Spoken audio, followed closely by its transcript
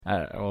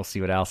We'll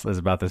see what else is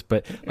about this,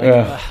 but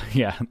I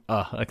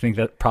think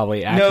that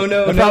probably accurate.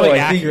 No. Probably I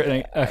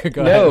accurate. think,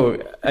 Go ahead.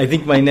 no, I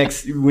think my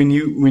next when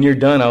you're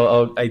done,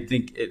 I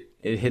think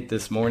it hit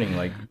this morning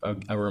like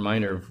a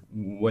reminder of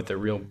what the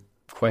real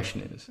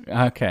question is.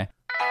 Okay.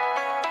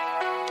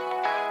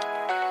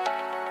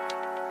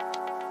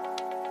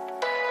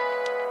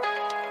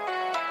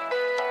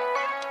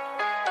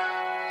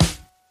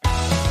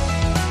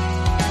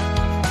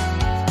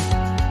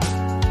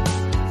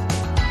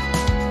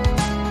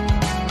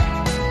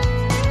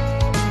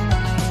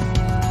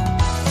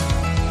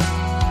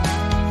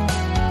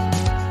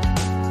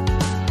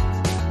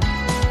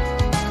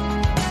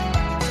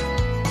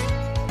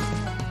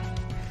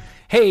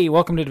 Hey,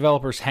 welcome to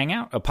Developers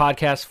Hangout, a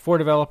podcast for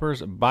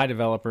developers, by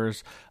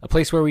developers, a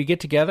place where we get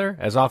together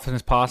as often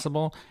as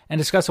possible and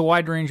discuss a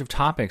wide range of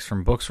topics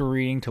from books we're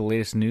reading to the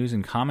latest news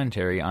and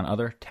commentary on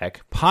other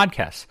tech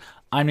podcasts.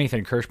 I'm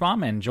Nathan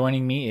Kirschbaum, and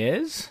joining me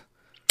is...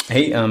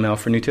 Hey, I'm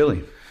Alfred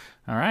Nutilli.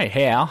 All right.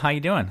 Hey, Al, how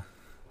you doing?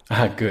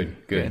 Good.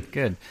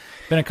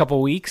 Been a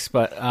couple weeks,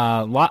 but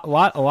a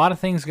lot of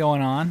things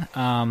going on,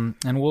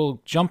 and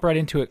we'll jump right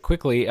into it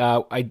quickly.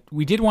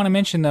 We did want to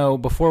mention, though,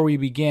 before we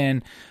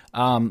begin,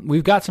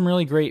 we've got some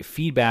really great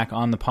feedback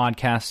on the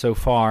podcast so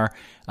far,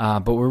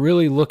 but we're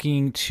really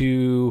looking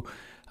to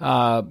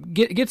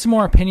get some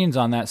more opinions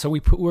on that. So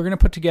we're going to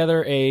put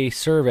together a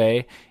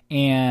survey,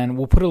 and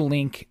we'll put a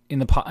link in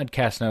the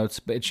podcast notes,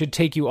 but it should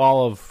take you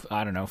all of,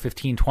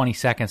 15, 20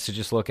 seconds to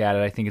just look at it.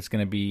 I think it's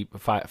going to be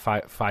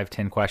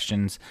 10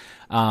 questions,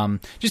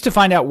 just to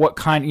find out what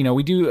kind,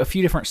 we do a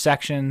few different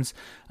sections.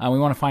 We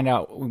want to find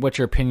out what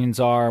your opinions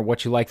are,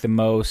 what you like the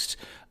most.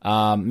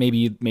 Maybe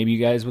you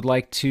guys would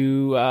like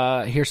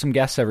to hear some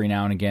guests every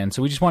now and again.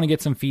 So we just want to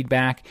get some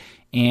feedback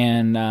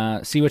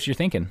and see what you're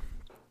thinking.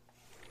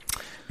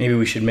 Maybe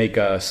we should make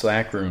a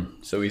Slack room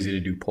so easy to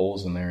do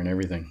polls in there and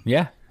everything.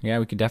 Yeah,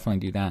 we could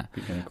definitely do that.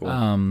 Be kind of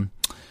cool.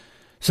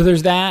 So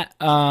there's that,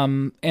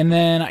 and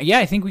then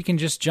I think we can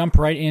just jump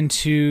right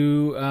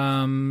into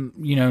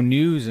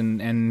news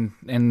and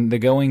the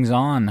goings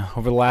on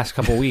over the last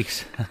couple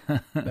weeks.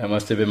 That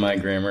must have been my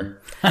grammar.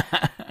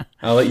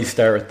 I'll let you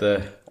start with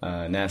the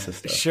NASA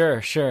stuff.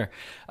 Sure.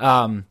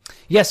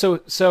 So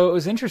it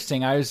was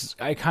interesting.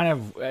 I kind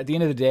of at the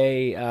end of the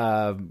day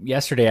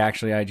yesterday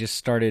actually I just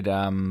started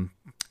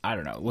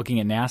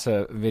looking at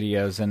NASA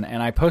videos and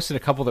I posted a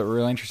couple that were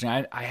really interesting.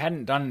 I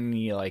hadn't done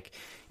any like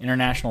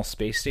International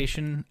Space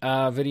Station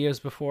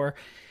videos before,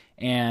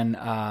 and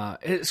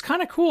it's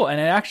kind of cool.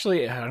 And it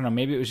actually, I don't know,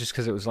 maybe it was just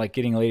because it was like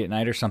getting late at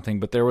night or something,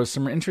 but there was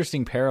some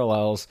interesting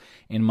parallels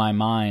in my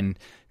mind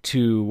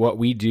to what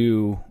we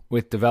do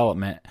with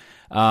development.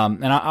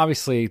 And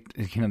obviously,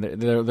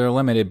 they're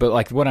limited, but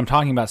like what I'm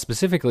talking about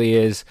specifically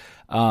is,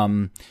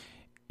 and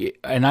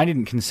I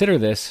didn't consider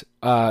this,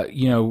 so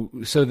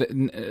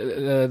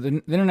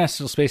the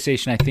International Space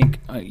Station, I think,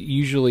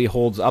 usually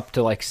holds up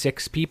to like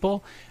 6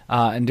 people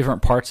in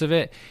different parts of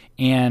it.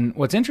 And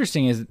what's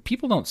interesting is that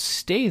people don't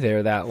stay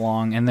there that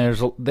long, and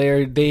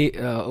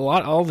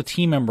all the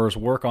team members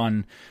work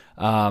on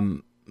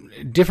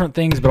different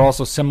things, but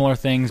also similar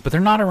things, but they're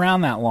not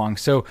around that long.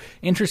 So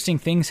interesting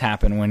things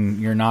happen when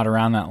you're not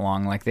around that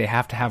long. Like they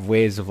have to have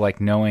ways of like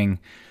knowing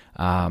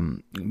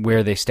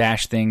where they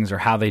stash things or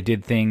how they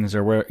did things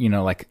or where,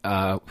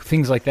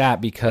 things like that,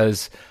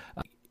 because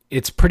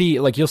it's pretty,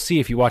 like you'll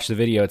see if you watch the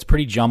video, it's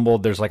pretty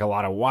jumbled. There's like a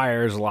lot of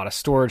wires, a lot of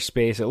storage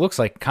space. It looks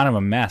like kind of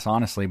a mess,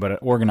 honestly, but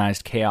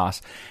organized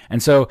chaos.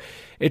 And so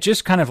it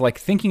just kind of like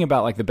thinking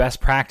about like the best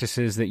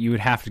practices that you would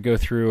have to go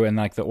through and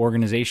like the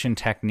organization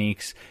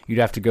techniques you'd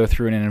have to go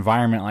through in an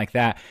environment like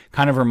that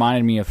kind of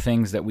reminded me of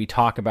things that we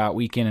talk about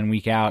week in and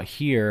week out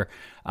here,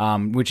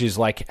 which is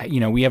like,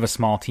 we have a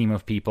small team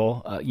of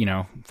people,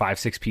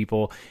 5-6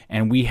 people,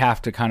 and we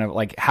have to kind of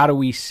like, how do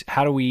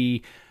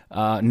we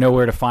know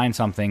where to find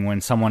something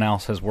when someone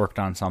else has worked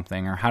on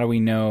something, or how do we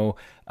know,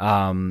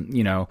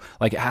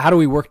 like how do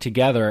we work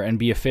together and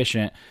be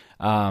efficient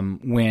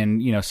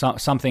when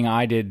something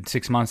I did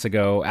 6 months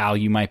ago, Al,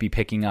 you might be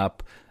picking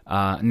up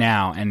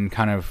now, and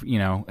kind of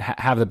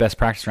have the best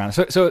practice around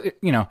it. So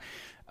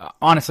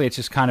honestly, it's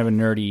just kind of a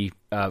nerdy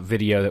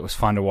video that was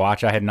fun to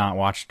watch. I had not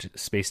watched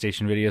space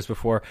station videos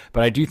before,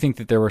 but I do think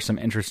that there were some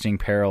interesting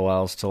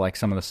parallels to like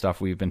some of the stuff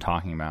we've been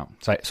talking about.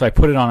 So I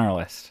put it on our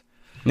list.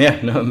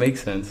 Yeah, no, it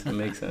makes sense.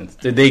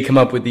 Did they come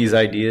up with these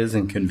ideas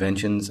and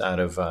conventions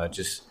out of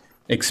just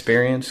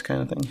experience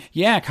kind of thing?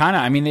 Yeah, kind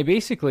of. I mean, they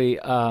basically,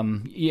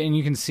 and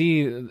you can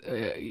see,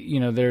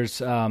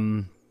 there's,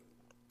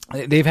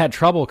 they've had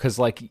trouble because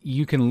like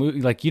you can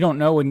lose, like you don't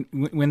know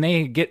when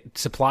they get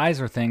supplies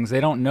or things,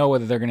 they don't know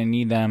whether they're going to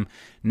need them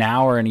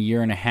now or in a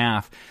year and a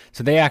half.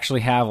 So they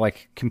actually have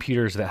like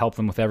computers that help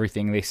them with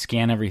everything. They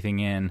scan everything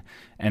in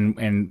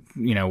and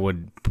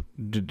would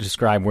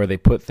describe where they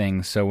put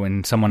things. So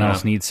when someone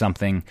else needs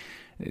something,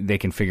 they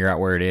can figure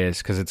out where it is,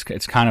 because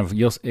it's kind of,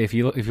 if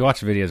you watch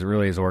the videos, it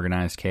really is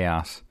organized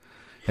chaos.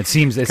 It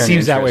seems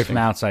that way from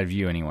outside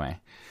view anyway.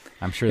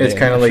 I'm sure it's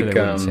kind of like they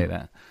wouldn't say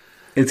that.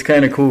 It's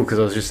kind of cool because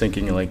I was just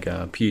thinking like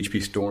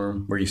PHP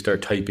Storm, where you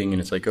start typing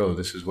and it's like, oh,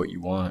 this is what you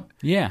want.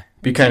 Yeah.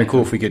 It'd be kind of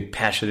cool if we could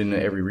patch it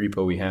into every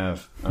repo we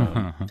have.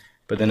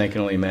 But then I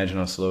can only imagine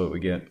how slow it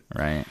would get.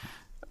 Right.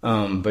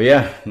 But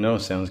yeah, no,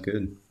 sounds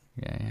good.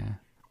 Yeah.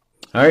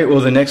 All right. Well,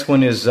 the next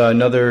one is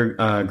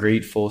another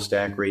great full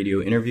stack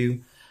radio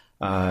interview.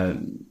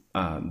 Adam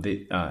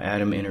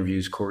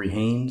interviews Corey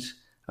Haynes,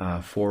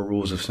 4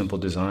 Rules of Simple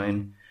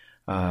Design.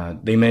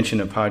 They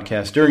mentioned a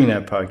podcast during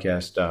that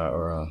podcast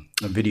or a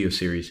video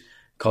series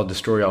called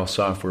Destroy All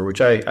Software,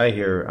 which I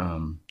hear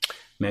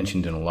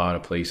mentioned in a lot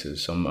of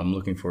places. So I'm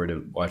looking forward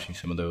to watching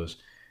some of those.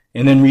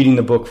 And then reading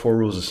the book, 4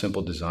 Rules of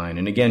Simple Design.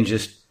 And again,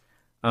 just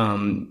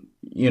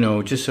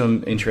just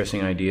some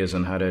interesting ideas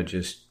on how to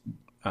just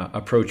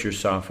approach your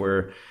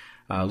software,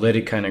 let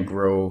it kind of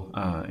grow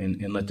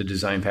and let the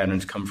design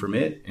patterns come from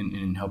it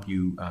and help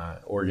you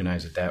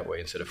organize it that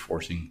way instead of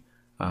forcing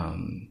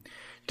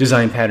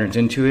design patterns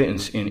into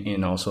it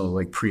and also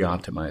like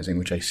pre-optimizing,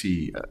 which I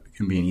see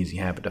can be an easy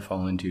habit to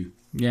fall into.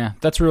 Yeah,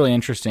 that's really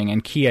interesting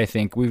and key. I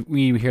think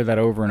we hear that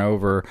over and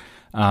over.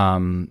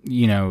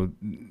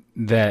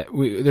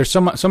 There's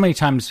so many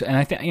times, and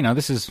I think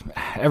this is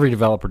every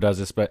developer does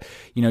this, but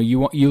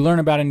you learn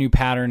about a new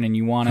pattern and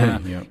you want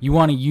to you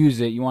want to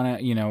use it, you want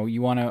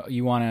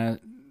to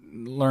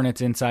learn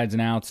its insides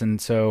and outs,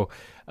 and so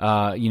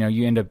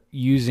you end up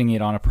using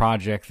it on a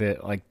project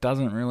that like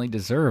doesn't really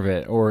deserve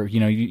it, or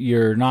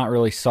you're not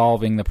really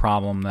solving the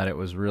problem that it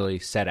was really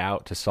set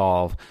out to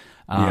solve.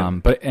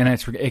 But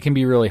it can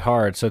be really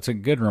hard, so it's a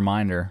good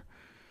reminder.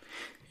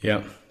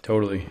 Yeah.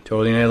 Totally.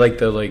 And I like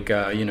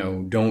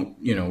the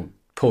don't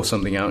pull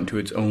something out into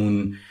its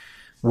own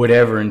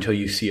whatever until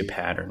you see a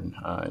pattern.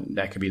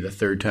 That could be the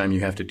third time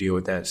you have to deal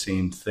with that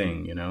same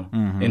thing,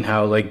 Mm-hmm. And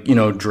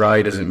how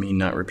dry doesn't mean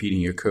not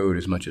repeating your code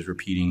as much as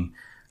repeating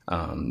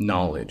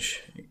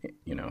knowledge,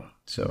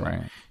 So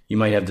right. You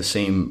might have the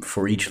same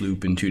for each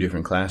loop in 2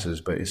 different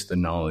classes, but it's the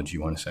knowledge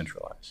you want to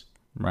centralize.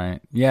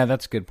 Right. Yeah,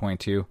 that's a good point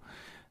too.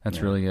 That's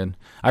really good.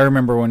 I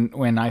remember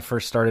when I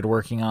first started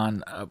working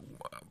on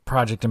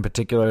project in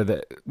particular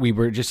that we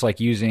were just like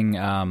using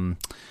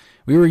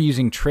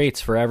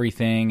traits for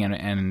everything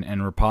and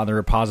the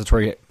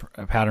repository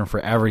pattern for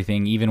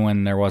everything, even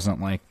when there wasn't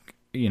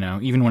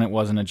even when it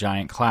wasn't a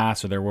giant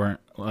class or there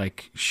weren't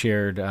like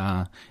shared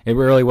it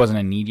really wasn't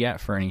a need yet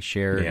for any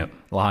shared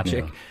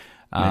logic.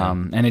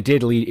 And it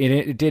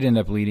did end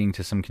up leading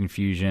to some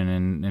confusion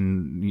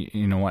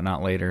and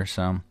whatnot later.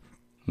 So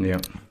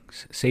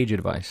sage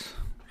advice.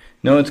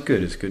 No, it's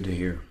good to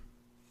hear.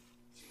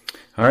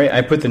 All right,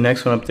 I put the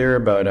next one up there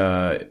about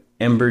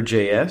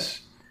Ember.js.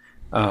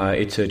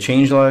 It's a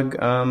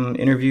changelog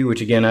interview,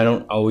 which again, I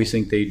don't always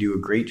think they do a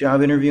great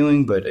job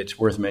interviewing, but it's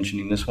worth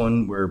mentioning this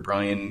one where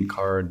Brian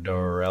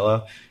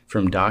Cardarella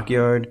from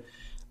Dockyard,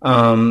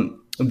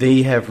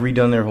 they have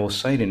redone their whole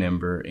site in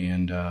Ember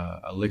and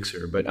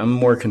Elixir, but I'm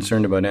more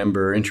concerned about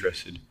Ember or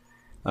interested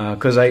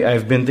because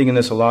I've been thinking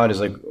this a lot is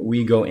like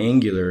we go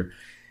Angular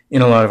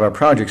in a lot of our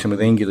projects, and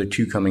with Angular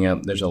 2 coming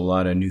up, there's a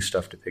lot of new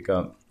stuff to pick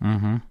up.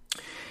 Mm-hmm.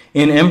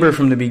 And Ember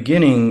from the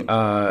beginning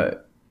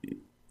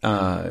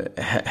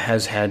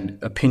has had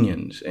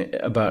opinions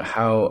about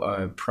how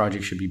a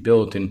project should be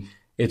built. And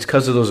it's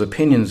because of those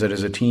opinions that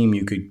as a team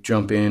you could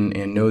jump in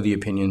and know the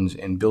opinions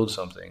and build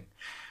something.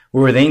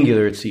 Where with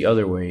Angular, it's the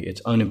other way.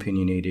 It's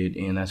unopinionated,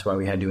 and that's why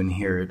we had to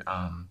inherit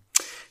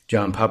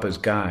John Papa's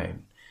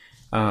guide.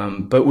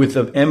 But with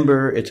the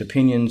Ember, its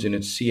opinions and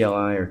its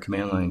CLI or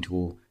command line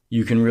tool,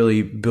 you can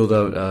really build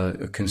out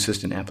a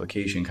consistent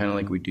application, kind of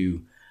like we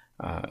do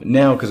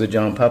now because of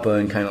John Papa,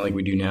 and kind of like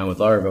we do now with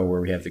Laravel,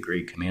 where we have the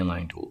great command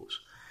line tools.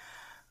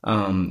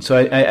 So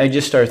I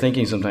just start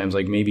thinking sometimes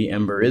like maybe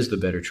Ember is the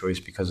better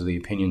choice because of the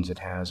opinions it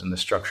has and the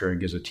structure it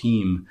gives a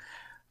team.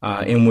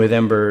 And with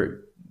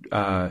Ember,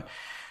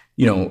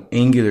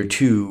 Angular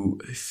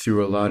 2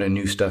 threw a lot of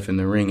new stuff in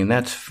the ring, and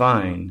that's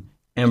fine.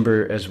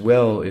 Ember as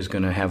well is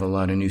going to have a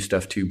lot of new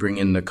stuff to bring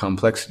in the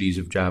complexities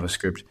of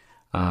JavaScript,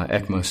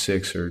 ECMA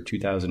 6 or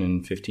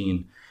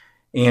 2015.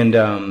 And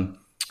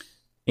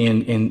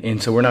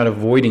so we're not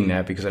avoiding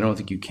that because I don't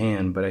think you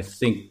can, but I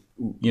think,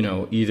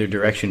 either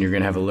direction you're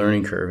going to have a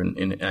learning curve.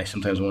 And I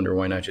sometimes wonder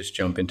why not just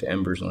jump into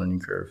Ember's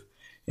learning curve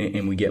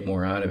and we get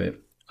more out of it.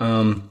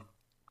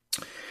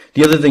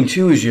 The other thing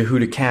too is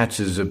Yehuda Katz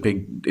is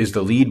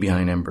the lead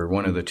behind Ember,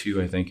 one of the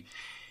two, I think.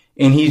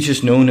 And he's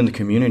just known in the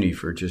community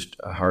for just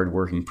a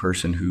hardworking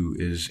person who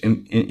is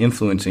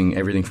influencing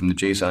everything from the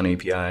JSON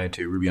API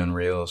to Ruby on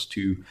Rails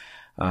to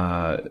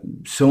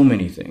so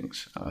many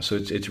things. So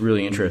it's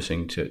really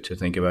interesting to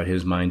think about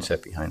his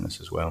mindset behind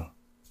this as well.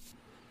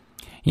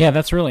 Yeah,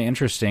 that's really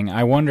interesting.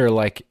 I wonder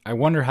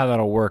how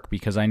that'll work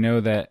because I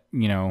know that,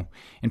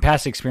 in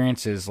past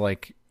experiences,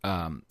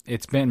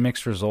 it's been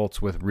mixed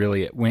results with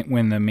really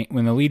when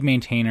the lead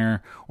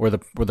maintainer or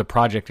the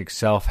project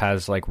itself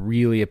has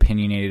really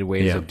opinionated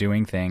ways of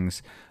doing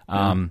things.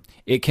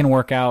 It can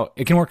work out.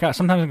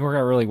 Sometimes it can work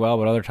out really well,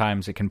 but other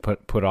times it can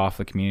put off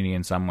the community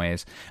in some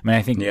ways. I mean,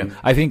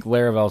 I think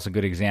Laravel is a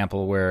good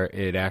example where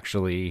it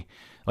actually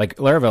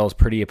Laravel is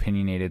pretty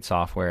opinionated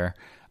software.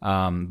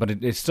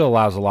 but it still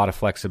allows a lot of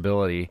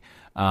flexibility.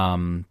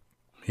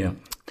 Yeah.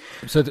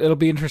 So it'll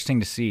be interesting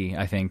to see.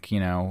 I think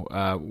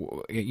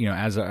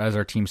as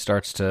our team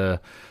starts to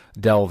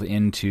delve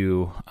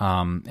into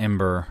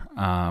Ember,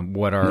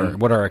 what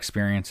our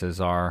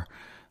experiences are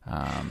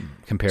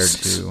compared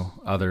to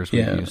others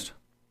we've used.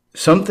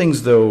 Some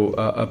things, though,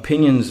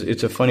 opinions.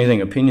 It's a funny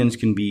thing. Opinions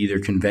can be either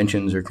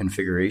conventions or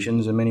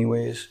configurations in many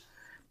ways,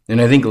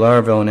 and I think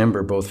Laravel and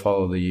Ember both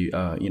follow the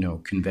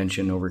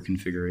convention over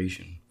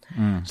configuration.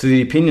 So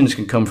the opinions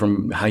can come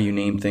from how you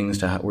name things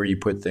to where you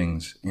put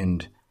things,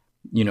 and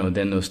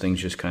then those things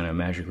just kind of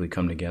magically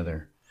come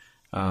together.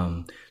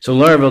 So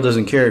Laravel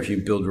doesn't care if you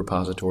build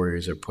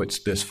repositories or puts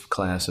this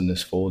class in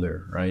this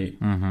folder, right?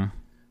 Mm-hmm.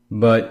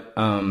 But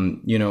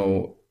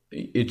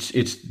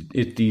it's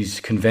these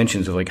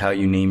conventions of like how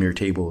you name your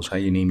tables, how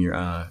you name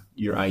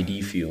your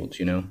ID fields,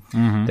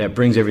 mm-hmm. that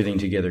brings everything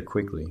together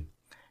quickly.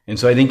 And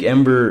so I think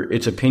Ember,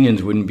 its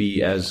opinions wouldn't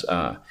be as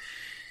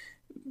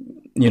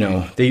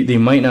they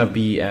might not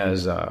be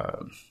as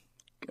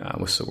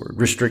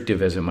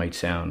restrictive as it might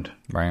sound.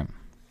 Right.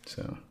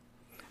 So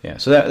yeah,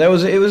 so that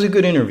was a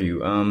good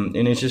interview, and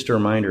it's just a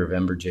reminder of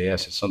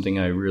Ember.js. It's something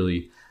I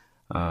really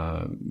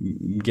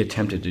get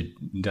tempted to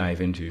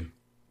dive into.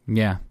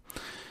 Yeah,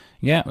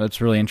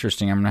 that's really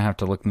interesting. I'm gonna have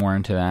to look more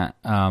into that.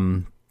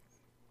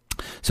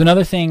 So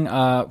another thing,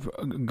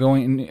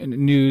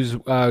 news.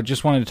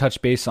 Just wanted to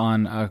touch base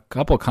on a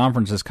couple of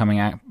conferences coming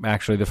out.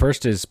 Actually, the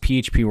first is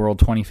PHP World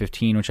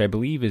 2015, which I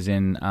believe is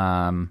in.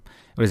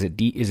 Is it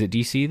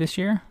DC this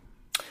year?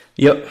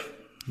 Yep.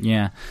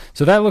 Yeah.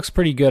 So that looks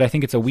pretty good. I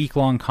think it's a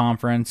week-long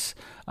conference.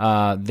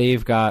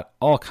 They've got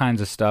all kinds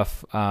of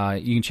stuff.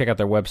 You can check out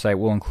their website.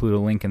 We'll include a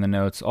link in the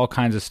notes. All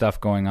kinds of stuff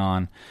going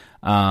on.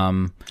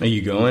 Are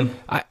you going?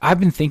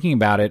 I've been thinking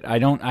about it. I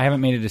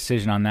haven't made a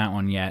decision on that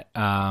one yet.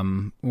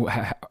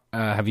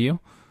 Have you?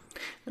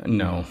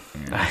 No.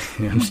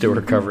 I'm still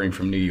recovering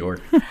from New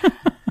York.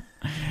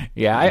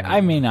 Yeah,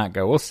 I may not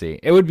go. We'll see.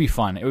 It would be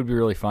fun. It would be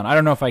really fun. I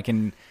don't know if I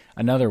can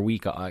another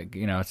week,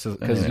 it's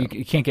because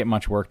you can't get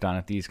much work done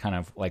at these kind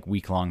of like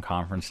week-long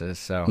conferences.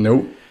 So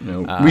Nope.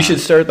 We should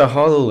start the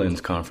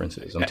HoloLens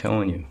conferences. I'm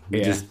telling you.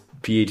 Just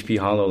PHP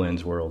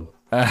HoloLens world.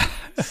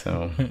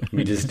 So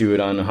we just do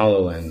it on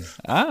HoloLens.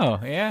 Oh,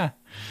 yeah.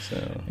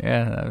 So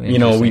yeah,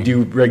 we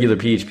do regular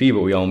PHP, but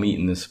we all meet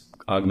in this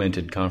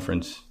augmented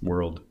conference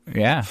world.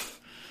 Yeah.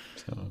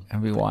 So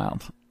that'd be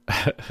wild.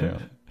 Yeah.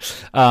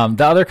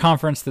 The other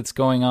conference that's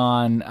going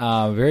on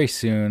very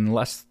soon, we're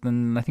less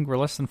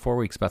than 4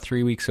 weeks, about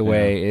 3 weeks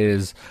away,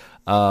 is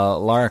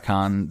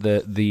Laracon,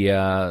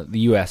 the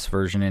US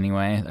version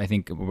anyway. I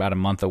think about a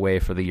month away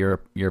for the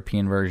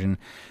European version.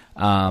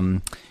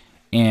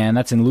 And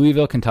that's in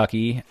Louisville,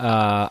 Kentucky.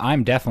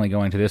 I'm definitely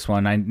going to this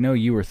one. I know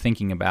you were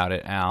thinking about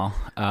it, Al.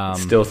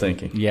 Still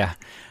thinking. Yeah.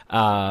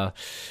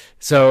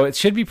 So it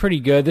should be pretty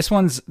good. This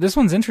one's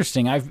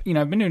interesting. I've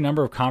been to a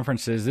number of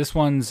conferences. This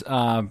one's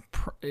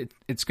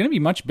it's going to be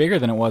much bigger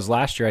than it was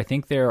last year. I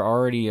think there are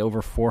already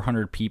over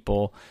 400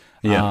 people.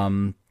 Yeah.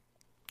 And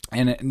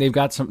they've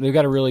got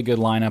a really good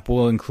lineup.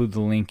 We'll include the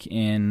link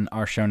in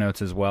our show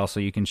notes as well, so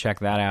you can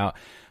check that out.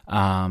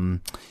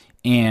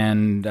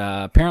 And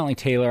apparently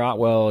Taylor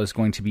Otwell is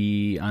going to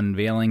be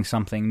unveiling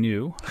something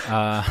new.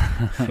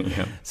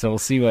 So we'll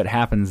see what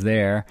happens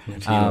there.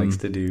 Which he likes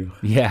to do.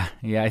 Yeah.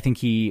 I think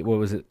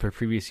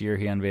previous year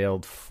he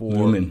unveiled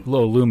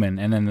Lumen,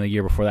 and then the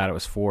year before that it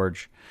was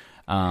Forge.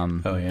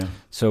 Oh yeah.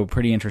 So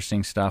pretty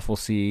interesting stuff. We'll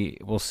see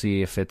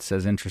if it's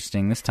as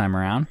interesting this time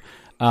around.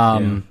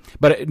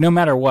 But no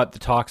matter what, the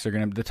talks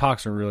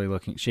are really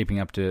shaping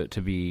up to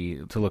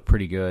look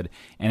pretty good.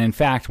 And in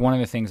fact, one of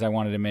the things I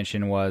wanted to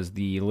mention was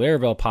the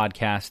Laravel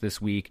podcast this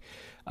week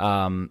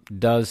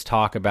does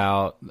talk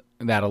about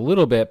that a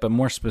little bit, but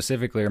more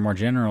specifically or more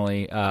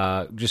generally,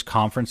 just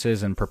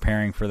conferences and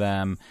preparing for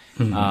them.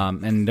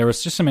 Mm-hmm. And there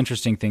was just some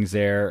interesting things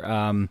there.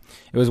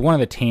 It was one of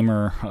the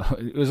tamer.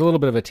 It was a little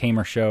bit of a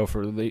tamer show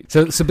but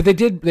they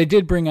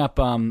did bring up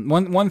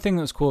one thing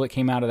that was cool that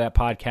came out of that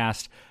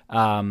podcast.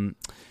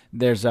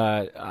 There's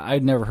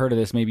I'd never heard of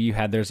this. Maybe you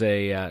had. There's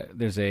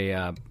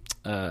a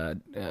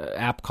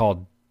app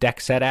called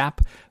DeckSet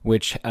app,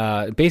 which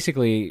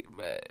basically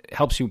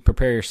helps you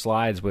prepare your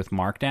slides with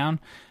Markdown.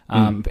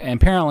 And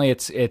apparently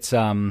it's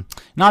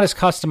not as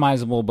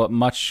customizable, but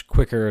much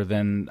quicker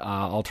than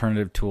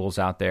alternative tools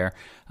out there.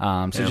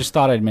 Just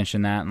thought I'd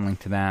mention that and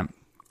link to that.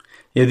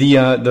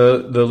 Yeah,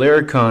 the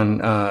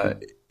Laracon,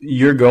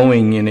 you're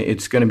going, and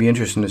it's going to be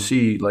interesting to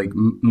see. Like,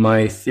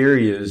 my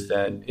theory is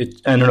that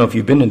I don't know if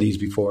you've been to these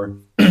before,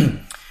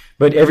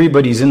 but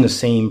everybody's in the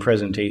same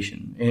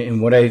presentation.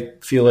 And what I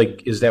feel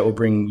like is that will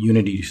bring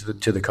unity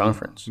to the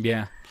conference.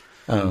 Yeah.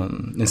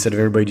 Instead of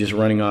everybody just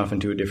running off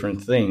into a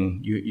different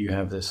thing, you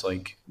have this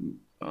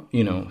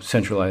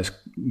centralized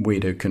way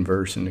to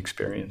converse and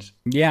experience.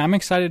 Yeah, I'm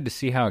excited to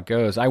see how it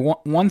goes.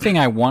 One thing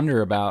I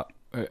wonder about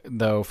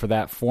though for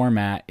that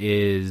format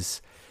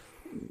is,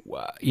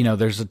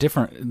 there's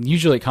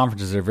usually at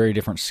conferences there are very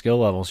different skill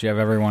levels. You have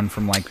everyone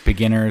from like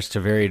beginners to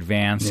very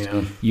advanced.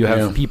 Yeah. You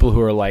have people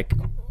who are like,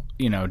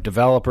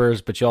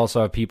 developers, but you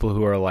also have people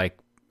who are like,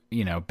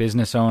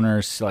 business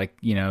owners, like,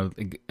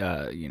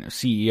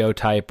 CEO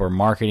type or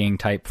marketing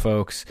type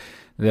folks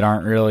that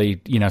aren't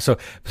really, so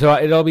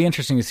it'll be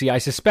interesting to see. I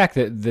suspect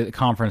that the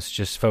conference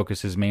just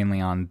focuses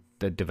mainly on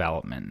the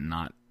development,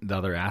 not the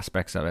other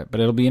aspects of it. But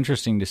it'll be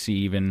interesting to see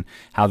even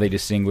how they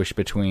distinguish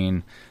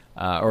between,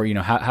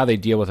 how they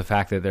deal with the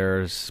fact that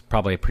there's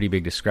probably a pretty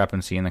big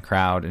discrepancy in the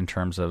crowd in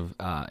terms of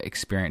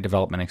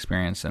development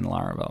experience and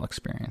Laravel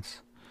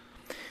experience.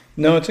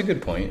 No, it's a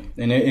good point,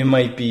 and it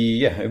might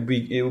be,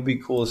 it would be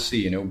cool to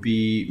see, and it would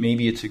be,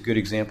 maybe it's a good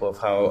example of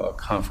how a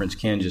conference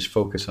can just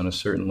focus on a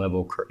certain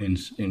level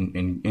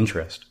in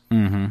interest,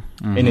 and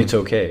it's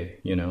okay,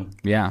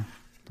 Yeah,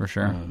 for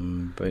sure.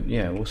 But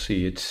yeah, we'll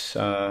see. It's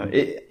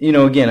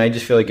again, I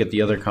just feel like at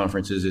the other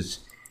conferences,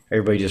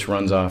 everybody just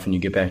runs off, and you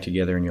get back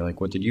together, and you're like,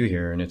 "What did you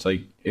hear?" And it's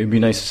like, it would be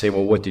nice to say,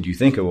 "Well, what did you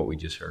think of what we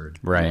just heard?"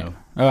 Right.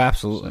 Oh,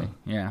 absolutely. So.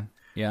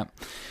 Yeah.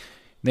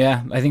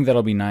 Yeah, I think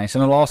that'll be nice,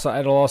 and it'll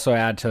also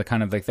add to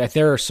kind of like that.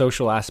 There are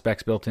social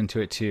aspects built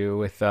into it too.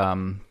 With I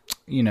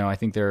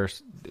think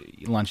there's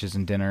lunches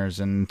and dinners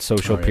and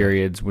social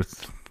periods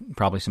with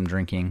probably some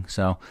drinking.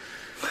 So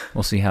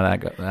we'll see how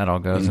that all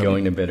goes. And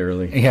going to bed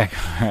early. Yeah,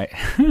 right.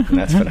 And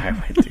that's what I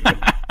would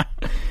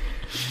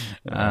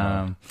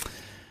do.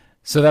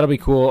 So that'll be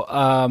cool.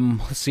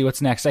 Let's see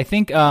what's next. I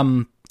think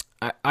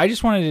I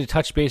just wanted to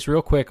touch base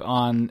real quick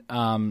on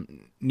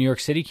New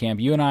York City camp.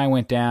 You and I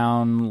went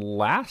down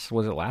last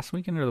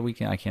weekend or the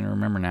weekend? I can't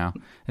remember now.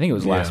 I think it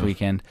was last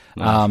weekend.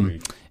 Last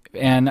week.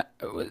 And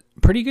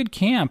pretty good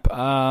camp.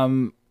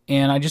 And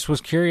I just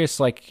was curious,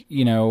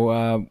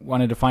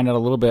 wanted to find out a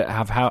little bit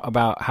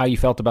about how you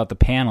felt about the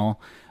panel.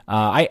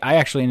 I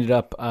actually ended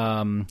up,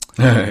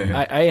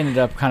 I ended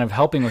up kind of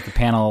helping with the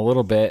panel a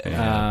little bit,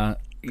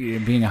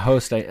 being a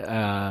host. So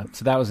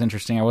that was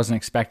interesting. I wasn't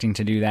expecting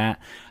to do that.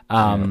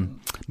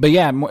 But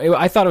yeah,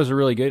 I thought it was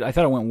I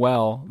thought it went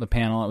well, the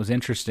panel. It was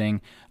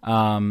interesting.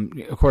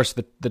 Of course,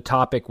 the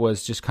topic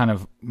was just kind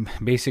of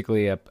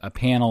basically a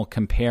panel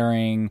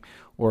comparing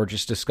or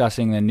just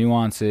discussing the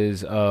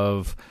nuances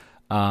of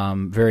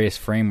various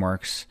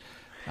frameworks.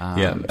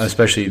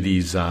 Especially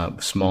these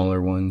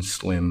smaller ones,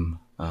 Slim,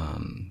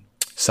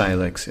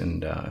 Silex,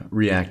 and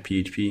React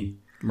PHP.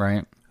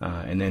 Right.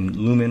 And then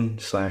Lumen /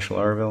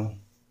 Laravel.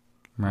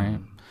 Right.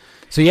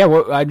 So yeah,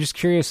 I'm just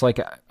curious. Like,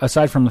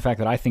 aside from the fact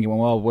that I think it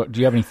went well, do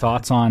you have any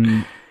thoughts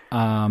on,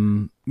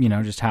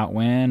 just how it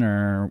went,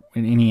 or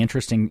any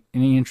interesting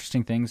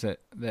things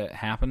that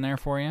happened there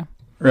for you?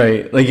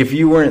 Right. Like, if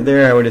you weren't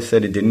there, I would have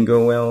said it didn't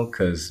go well,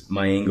 because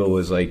my angle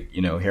was like,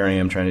 here I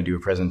am trying to do a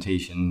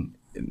presentation.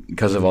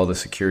 Because of all the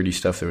security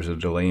stuff, there was a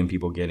delay in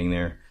people getting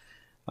there.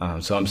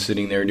 So I'm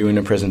sitting there doing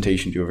a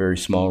presentation to a very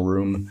small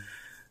room,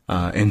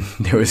 and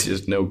there was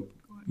just no,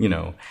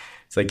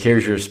 it's like,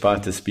 here's your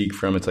spot to speak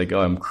from. It's like,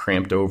 oh, I'm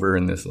cramped over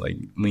in this, like,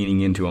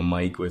 leaning into a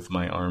mic with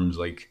my arms,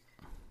 like,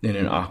 in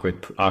an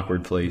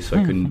awkward place, so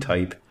I couldn't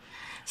type.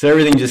 So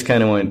everything just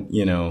kind of went,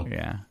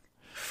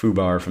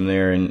 foobar from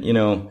there. And,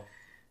 so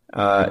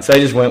I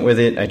just went with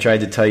it. I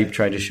tried to type,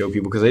 tried to show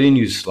people, because I didn't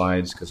use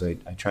slides, because I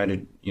tried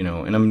to,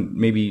 and I'm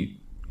maybe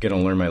going to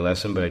learn my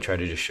lesson, but I try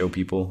to just show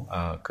people,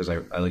 because I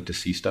like to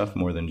see stuff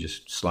more than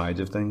just slides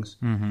of things.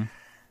 Mm-hmm.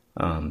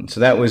 So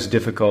that was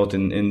difficult,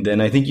 and then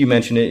I think you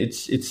mentioned it.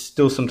 It's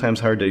still sometimes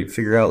hard to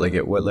figure out, like,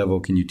 at what level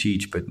can you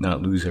teach but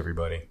not lose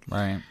everybody.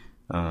 Right.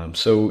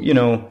 So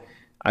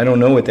I don't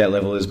know what that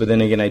level is, but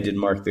then again, I did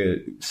mark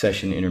the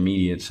session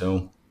intermediate,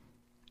 so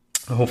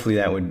hopefully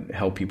that would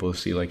help people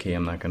see, like, hey,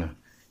 I'm not gonna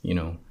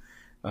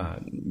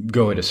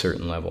go at a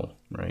certain level,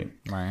 right?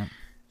 Right.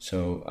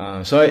 So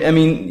so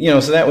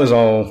that was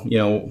all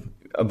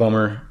a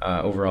bummer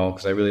overall,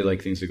 because I really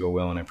like things to go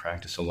well and I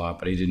practice a lot,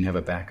 but I didn't have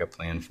a backup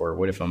plan for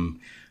what if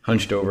I'm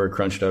hunched over,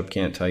 crunched up,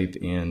 can't type,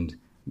 and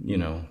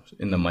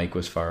and the mic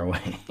was far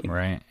away.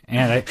 Right.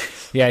 And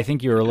I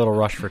think you were a little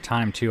rushed for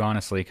time too,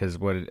 honestly, because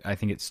I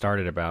think it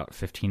started about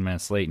 15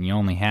 minutes late, and you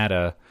only had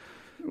a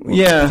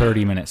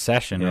 30-minute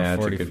session. Yeah,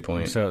 that's a good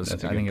point. So I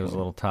think it was a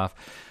little tough.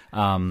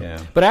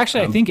 But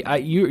actually, I think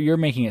you're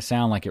making it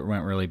sound like it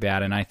went really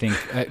bad. And I think,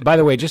 by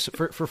the way, just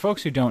for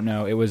folks who don't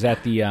know, it was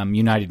at the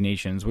United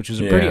Nations, which is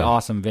a pretty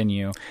awesome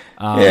venue.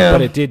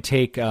 But it did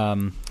take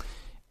some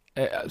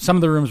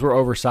of the rooms were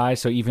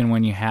oversized. So even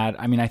when you had,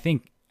 I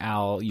think,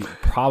 Al, you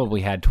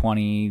probably had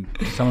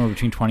somewhere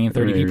between 20 and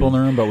 30 people in the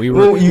room, but we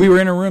were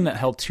in a room that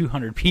held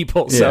 200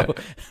 people. So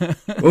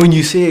when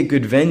you say a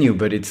good venue,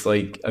 but it's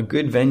like a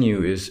good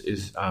venue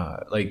is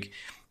like,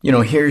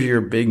 here's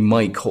your big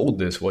mic, hold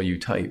this while you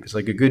type. It's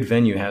like a good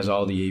venue has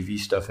all the AV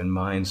stuff in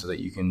mind so that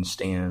you can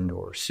stand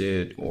or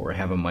sit or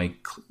have a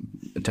mic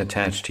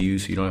attached to you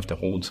so you don't have to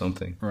hold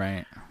something.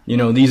 Right.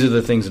 These are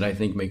the things that I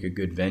think make a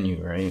good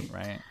venue, right?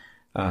 Right.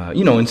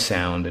 And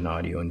sound and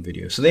audio and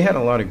video. So they had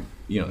a lot of,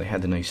 they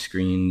had the nice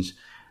screens,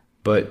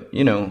 but,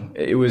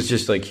 it was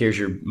just like, here's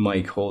your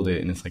mic, hold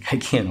it. And it's like, I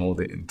can't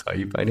hold it and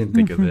type. I didn't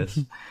think of this.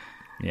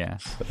 Yeah.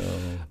 So,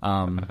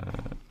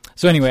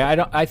 So anyway,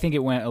 I think it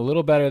went a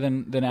little better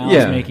than Al's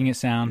Yeah. making it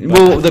sound. But,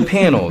 Well, the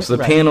panels,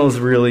 Right.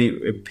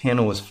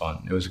 panel was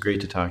fun. It was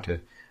great to talk to,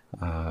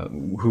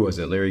 who was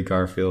it? Larry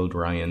Garfield,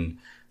 Ryan,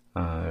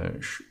 I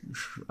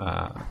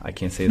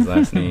can't say his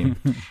last name,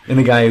 and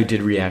the guy who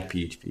did React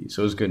PHP.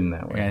 So it was good in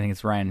that way. I think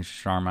it's Ryan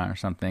Sharma or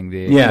something. I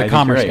The think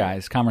commerce you're right.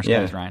 guys. Commerce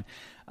Yeah. guys, Ryan.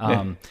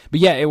 But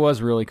yeah, it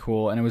was really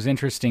cool, and it was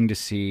interesting to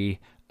see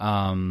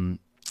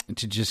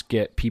to just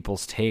get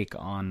people's take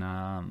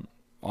on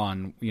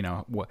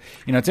what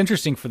it's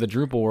interesting for the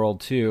Drupal world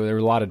too. There were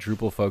a lot of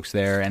Drupal folks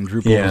there, and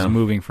Drupal was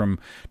moving from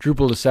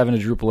Drupal to 7 to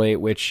Drupal 8,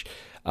 which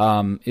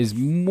is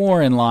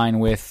more in line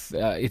with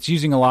it's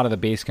using a lot of the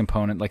base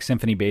component, like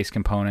Symfony base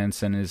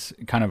components, and is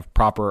kind of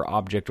proper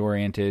object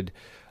oriented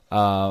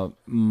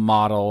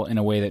model in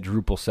a way that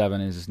Drupal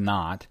 7 is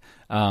not.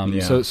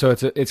 So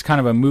it's kind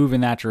of a move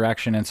in that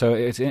direction, and so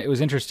it was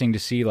interesting to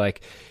see,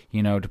 like,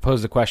 to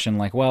pose the question,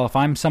 like, well, if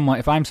I'm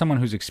someone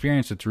who's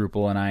experienced with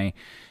Drupal and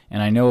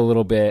I know a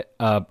little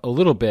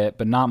bit,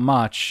 but not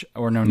much,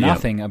 or know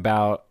nothing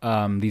about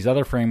these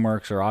other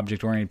frameworks or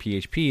object-oriented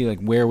PHP. Like,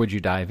 where would you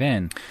dive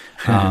in?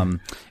 Not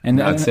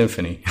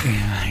Symfony.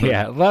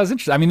 Yeah, well, that was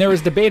interesting. I mean, there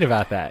was debate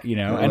about that,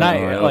 and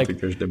I don't think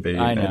there's debate.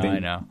 I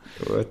know.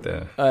 What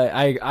the?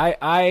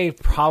 I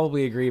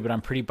probably agree, but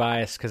I'm pretty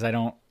biased because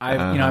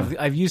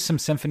I've used some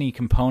Symfony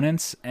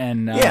components,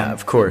 and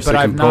of course, but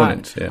I've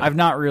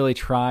not really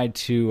tried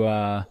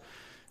to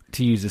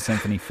use the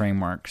Symfony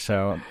framework.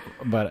 So,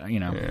 but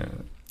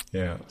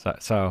Yeah.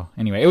 So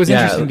anyway, it was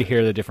interesting to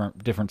hear the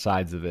different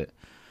sides of it.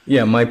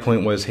 Yeah, my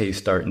point was, hey,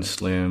 start in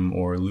Slim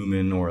or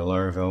Lumen or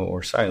Laravel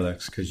or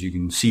Silex, because you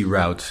can see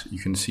routes. You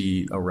can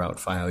see a route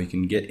file. You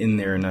can get in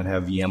there and not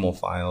have YAML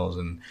files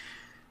and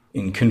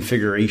in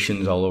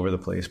configurations all over the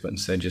place, but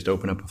instead just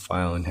open up a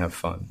file and have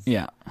fun.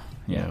 Yeah.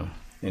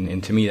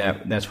 And to me,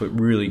 that's what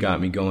really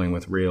got me going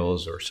with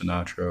Rails or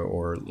Sinatra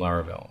or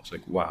Laravel. It's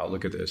like, wow,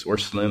 look at this. Or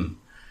Slim.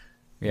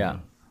 Yeah.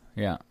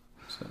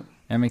 So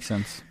that makes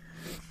sense.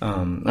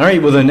 All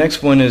right. Well, the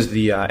next one is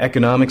the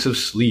economics of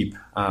sleep.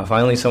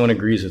 Finally, someone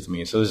agrees with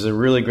me. So this is a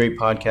really great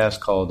podcast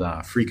called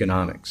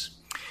Freakonomics.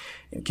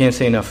 I can't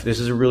say enough. This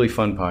is a really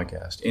fun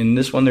podcast. In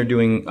this one, they're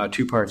doing a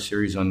 2-part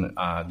series on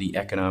the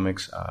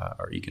economics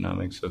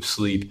of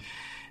sleep.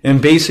 And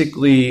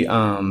basically,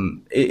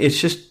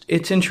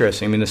 it's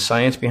interesting. I mean, the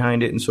science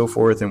behind it and so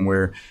forth, and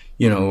where,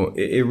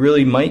 it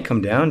really might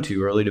come down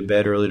to early to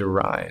bed, early to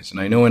rise.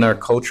 And I know in our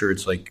culture,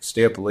 it's like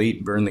stay up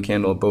late, burn the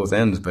candle at both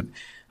ends. But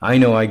I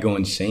know I go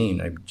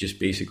insane. I just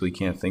basically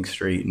can't think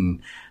straight,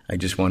 and I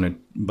just want to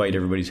bite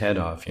everybody's head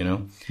off,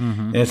 Mm-hmm.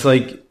 And it's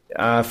like,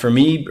 for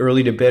me,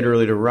 early to bed,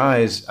 early to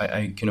rise,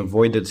 I can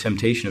avoid the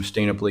temptation of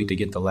staying up late to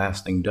get the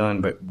last thing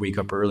done, but wake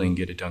up early and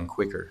get it done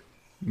quicker.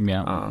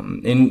 Yeah.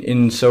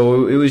 And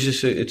so it was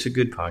just it's a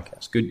good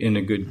podcast, good in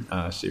a good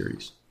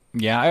series.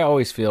 Yeah, I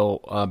always feel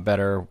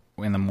better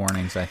in the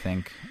mornings, I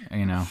think,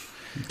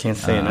 Can't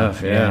say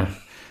enough. Yeah.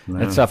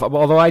 That stuff.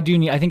 Although I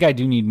think I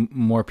do need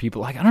more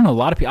people. Like, I don't know, a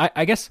lot of people,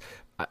 I guess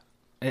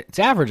it's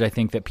average. I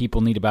think that people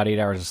need about 8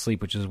 hours of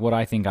sleep, which is what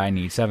I think I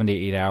need, 7 to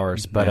 8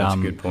 hours. But that's a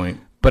good point.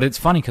 But it's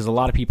funny because a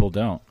lot of people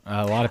don't.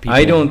 A lot of people.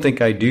 I don't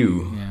think I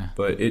do. Yeah.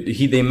 But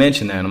they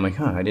mentioned that, and I'm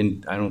like, I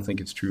don't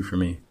think it's true for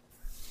me.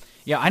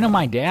 Yeah, I know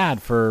my dad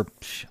for,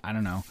 I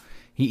don't know.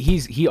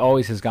 He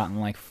always has gotten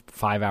like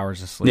 5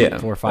 hours of sleep,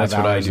 4 or 5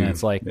 hours, and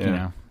it's like,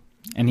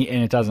 and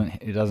it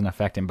doesn't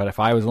affect him. But if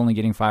I was only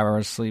getting 5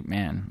 hours of sleep,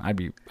 man, I'd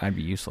be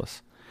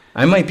useless.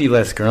 I might be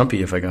less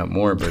grumpy if I got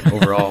more, but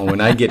overall,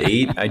 when I get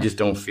 8, I just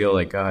don't feel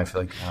like I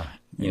feel like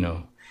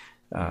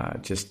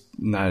just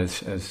not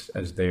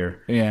as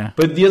there. Yeah.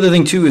 But the other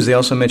thing too is they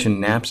also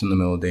mentioned naps in the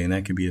middle of the day, and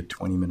that could be a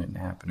 20-minute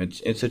nap, and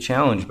it's a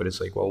challenge. But it's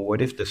like, well,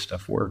 what if this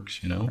stuff works?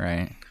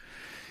 Right.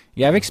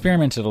 Yeah, I've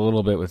experimented a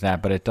little bit with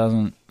that, but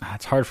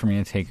it's hard for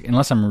me to take,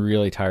 unless I'm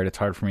really tired, it's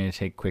hard for me to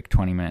take quick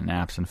 20-minute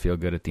naps and feel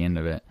good at the end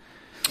of it.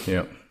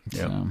 Yeah.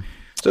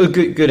 So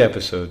good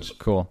episodes.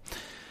 Cool.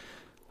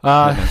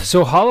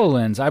 So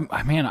HoloLens,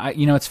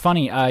 it's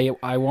funny.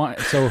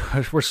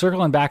 We're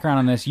circling back around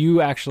on this. You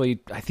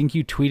actually, I think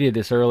you tweeted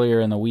this earlier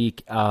in the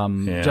week, a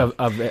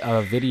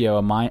video,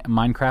 a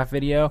Minecraft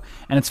video.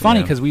 And it's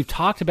funny because we've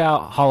talked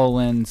about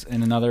HoloLens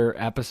in another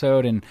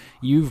episode, and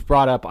you've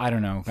brought up, I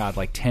don't know, God,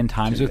 like 10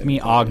 times with me,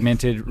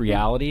 augmented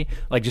reality,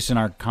 like just in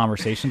our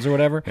conversations or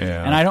whatever.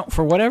 Yeah. And I don't,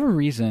 for whatever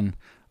reason,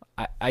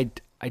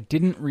 I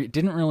didn't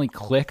really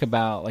click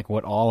about like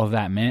what all of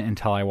that meant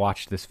until I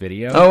watched this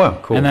video. Oh wow,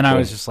 cool! And then I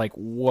was just like,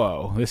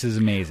 "Whoa, this is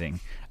amazing."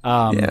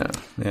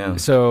 Yeah.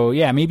 So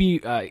yeah, maybe.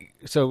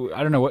 So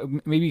I don't know.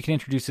 Maybe you can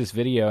introduce this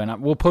video,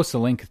 and we'll post a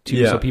link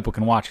too, so people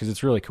can watch because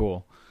it's really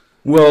cool.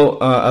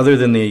 Well, other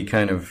than the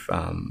kind of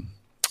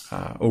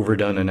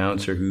overdone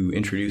announcer who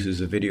introduces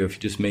the video, if you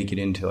just make it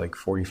into like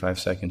 45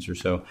 seconds or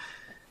so,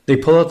 they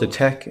pull out the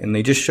tech and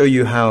they just show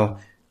you how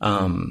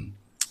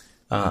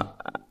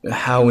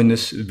in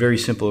this very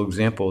simple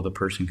example, the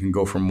person can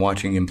go from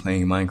watching and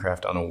playing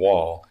Minecraft on a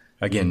wall,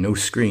 again, no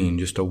screen,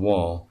 just a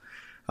wall,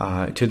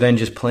 to then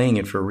just playing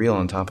it for real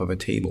on top of a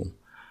table.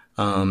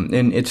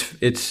 And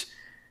it's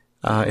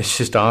It's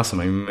just awesome.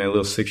 I mean, my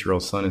little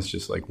 6-year-old son is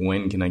just like,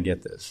 when can I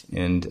get this?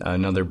 And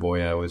another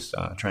boy I was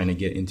trying to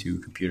get into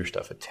computer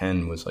stuff at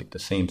 10 was like the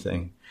same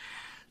thing.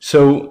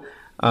 So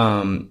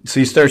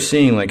you start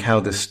seeing like how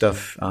this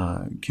stuff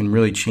can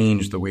really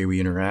change the way we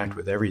interact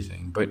with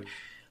everything. But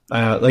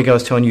like I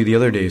was telling you the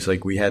other days,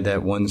 like we had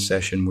that one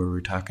session where we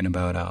were talking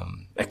about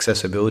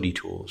accessibility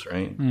tools,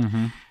 right?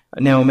 Mm-hmm.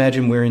 Now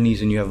imagine wearing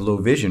these and you have low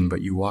vision,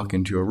 but you walk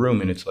into a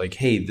room and it's like,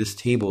 hey, this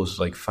table is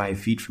like 5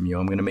 feet from you.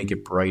 I'm going to make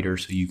it brighter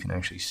so you can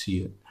actually see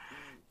it,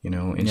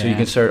 And so you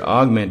can start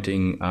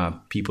augmenting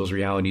people's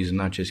realities, and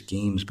not just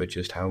games, but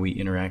just how we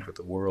interact with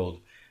the world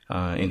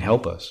and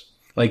help us.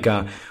 Like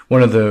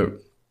one of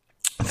the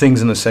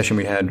things in the session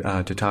we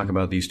had to talk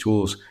about these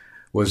tools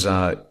was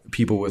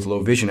people with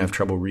low vision have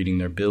trouble reading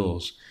their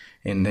bills,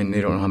 and then they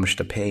don't know how much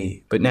to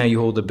pay. But now you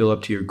hold the bill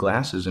up to your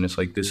glasses, and it's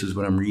like, this is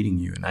what I'm reading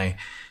you. And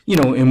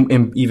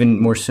and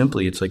even more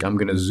simply, it's like, I'm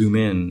going to zoom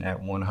in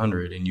at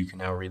 100, and you can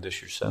now read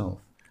this yourself.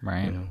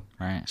 Right,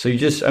 right. So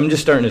I'm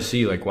just starting to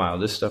see, like, wow,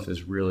 this stuff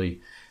is really,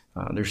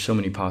 there's so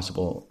many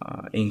possible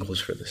angles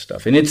for this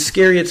stuff. And it's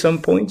scary at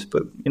some points,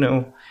 but,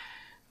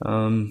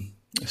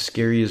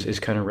 scary is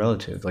kind of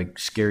relative. Like,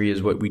 scary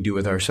is what we do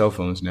with our cell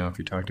phones now if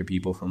you talk to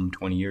people from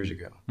 20 years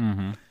ago.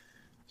 Mm-hmm.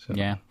 So.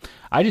 Yeah,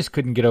 I just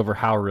couldn't get over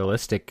how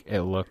realistic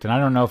it looked, and I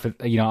don't know if it,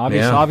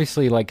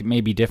 obviously, like, it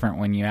may be different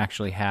when you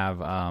actually have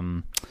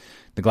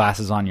the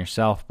glasses on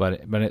yourself,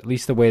 but at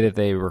least the way that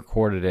they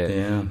recorded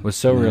it was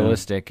so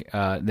realistic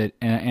that,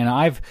 and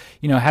I've,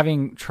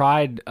 having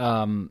tried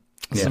some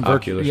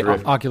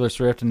Oculus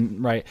Rift,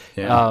 and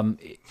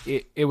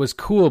it was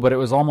cool, but it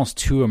was almost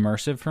too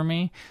immersive for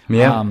me.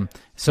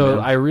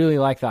 I really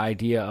like the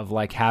idea of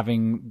like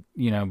having,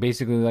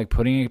 basically like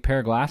putting a pair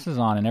of glasses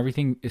on and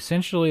everything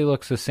essentially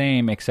looks the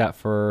same except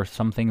for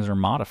some things are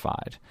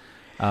modified.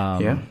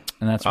 And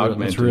that's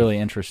it's really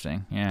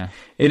interesting. Yeah,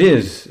 it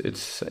is.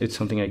 It's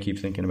something I keep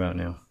thinking about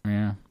now.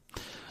 Yeah.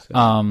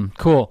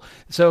 Cool.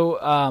 So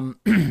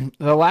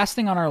the last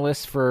thing on our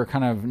list for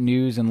kind of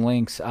news and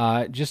links,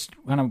 just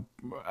kind of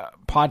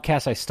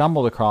podcast I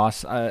stumbled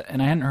across,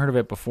 and I hadn't heard of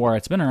it before.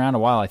 It's been around a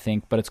while, I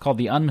think, but it's called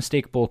the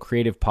Unmistakable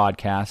Creative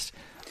Podcast.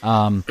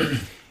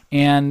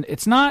 And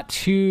it's not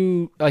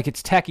too, like,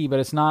 it's techie, but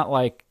it's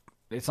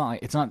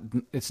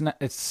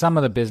some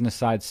of the business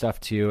side stuff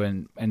too,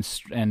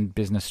 and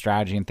business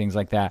strategy and things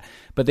like that.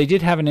 But they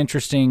did have an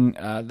interesting,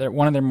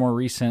 one of their more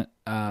recent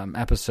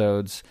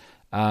episodes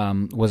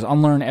was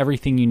Unlearn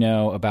Everything You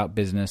Know About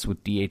Business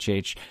with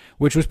DHH,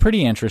 which was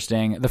pretty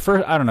interesting. The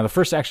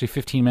first actually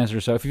 15 minutes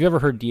or so, if you've ever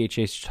heard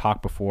DHH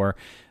talk before,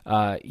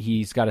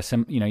 he's got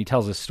he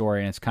tells his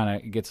story and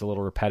it gets a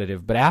little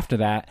repetitive. But after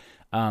that,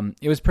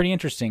 it was pretty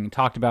interesting. He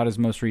talked about his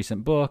most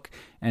recent book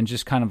and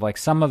just kind of like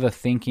some of the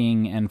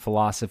thinking and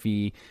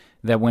philosophy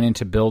that went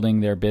into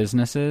building their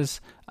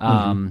businesses.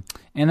 And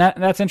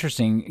that's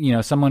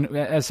interesting.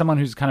 Someone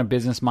who's kind of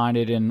business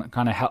minded and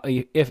kind of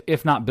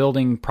if not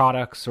building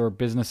products or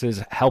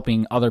businesses,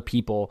 helping other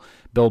people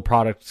build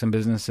products and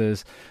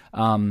businesses.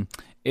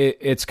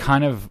 It's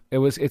kind of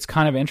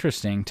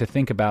interesting to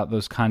think about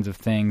those kinds of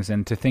things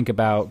and to think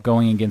about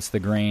going against the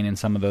grain in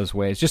some of those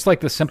ways. Just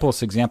like the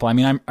simplest example. I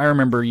mean, I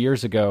remember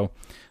years ago,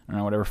 I don't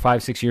know, whatever,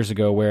 5-6 years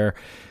ago, where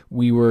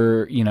we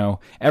were,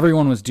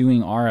 everyone was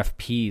doing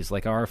RFPs.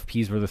 Like,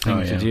 RFPs were the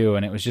thing to do,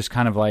 and it was just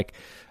kind of like,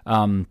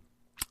 and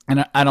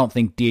I don't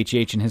think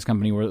DHH and his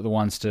company were the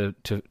ones to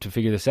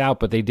figure this out,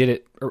 but they did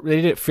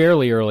it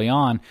fairly early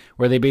on,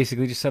 where they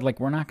basically just said, like,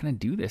 we're not going to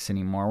do this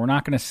anymore. We're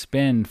not going to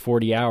spend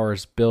 40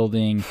 hours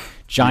building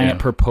giant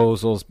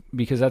proposals,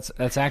 because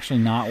that's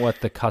actually not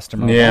what the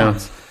customer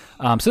wants.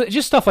 So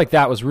just stuff like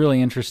that was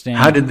really interesting.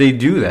 How did they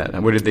do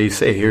that? What did they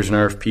say? Here's an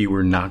RFP.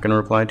 We're not going to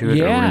reply to it,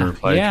 or we're going to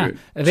reply to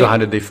it. So how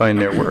did they find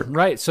their work?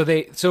 Right. So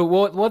they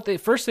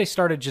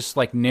started just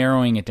like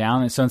narrowing it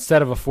down. And so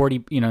instead of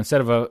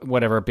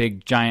a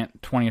big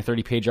giant 20 or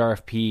 30 page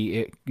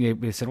RFP,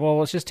 they said, well,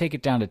 let's just take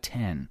it down to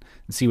 10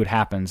 and see what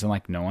happens. And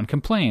like, no one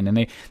complained. And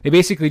they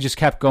basically just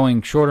kept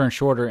going shorter and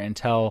shorter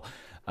until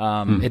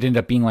it ended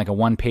up being like a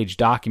 1-page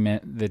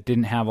document that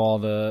didn't have all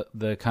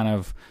the kind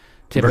of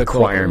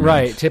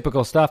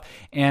typical stuff.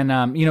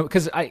 And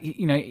because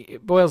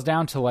it boils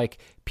down to like,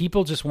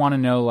 people just want to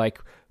know,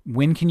 like,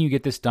 when can you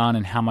get this done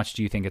and how much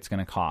do you think it's going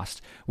to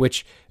cost,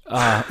 which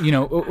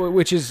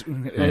which is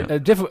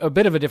a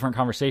bit of a different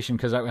conversation,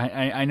 because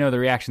I know the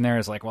reaction there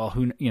is like, well,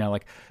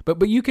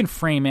 but you can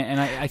frame it, and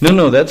I think,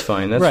 no, that's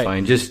fine,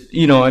 fine. Just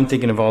I'm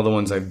thinking of all the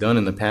ones I've done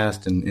in the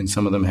past, and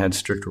some of them had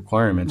strict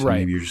requirements, and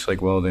maybe you're just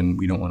like, well, then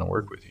we don't want to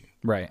work with you.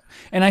 Right.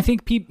 And I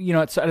think people,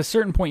 at a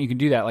certain point you can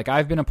do that. Like,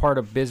 I've been a part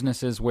of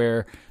businesses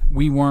where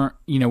we weren't,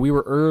 we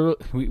were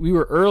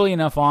early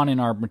enough on in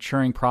our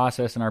maturing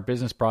process and our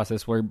business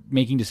process, where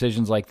making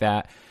decisions like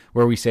that,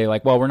 where we say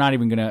like, well, we're not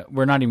even going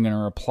to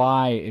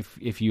reply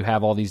if you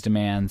have all these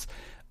demands,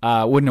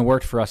 wouldn't have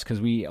worked for us,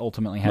 because we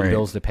ultimately had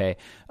bills to pay.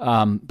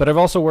 But I've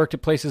also worked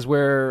at places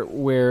where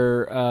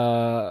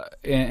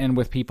and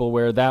with people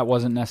where that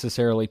wasn't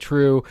necessarily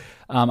true.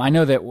 I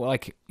know that,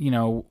 like,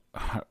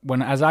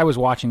 as I was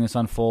watching this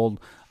unfold,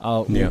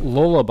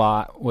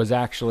 Lullabot was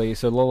actually,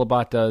 so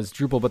Lullabot does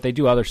Drupal, but they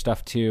do other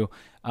stuff too.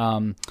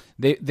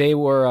 They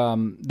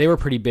were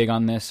pretty big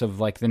on this of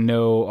like the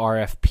no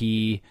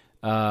RFP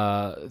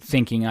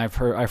thinking. I've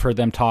heard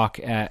them talk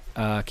at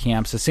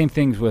camps. The same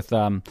things with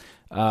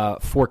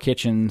Four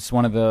Kitchens.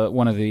 One of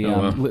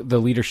the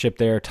leadership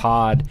there,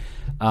 Todd.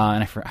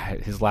 And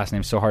his last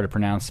name's so hard to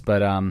pronounce, but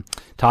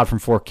Todd from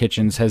Four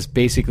Kitchens has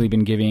basically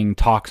been giving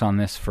talks on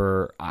this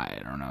for, I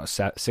don't know,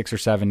 6 or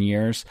 7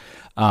 years.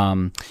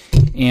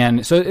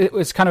 And so it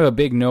was kind of a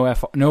big no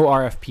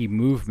RFP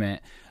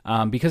movement.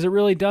 Because it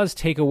really does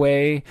take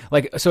away,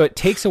 so it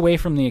takes away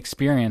from the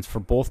experience for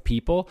both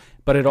people,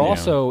 but it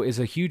also is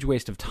a huge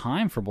waste of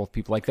time for both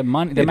people. Like the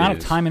amount of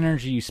time and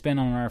energy you spend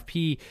on an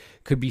RFP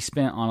could be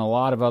spent on a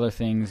lot of other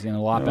things in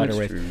a lot better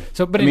ways. True.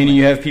 So, but anyway,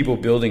 you have people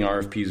building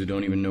RFPs who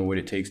don't even know what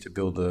it takes to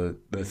build the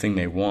thing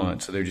they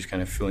want, so they're just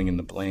kind of filling in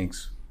the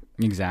blanks.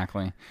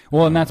 Exactly.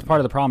 Well, and that's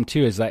part of the problem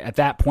too, is that at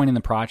that point in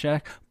the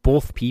project,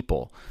 both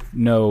people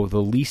know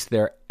the least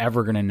they're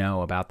ever going to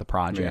know about the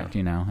project,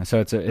 So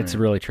it's a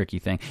really tricky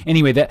thing.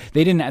 Anyway,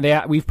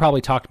 we've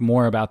probably talked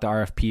more about the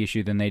RFP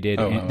issue than they did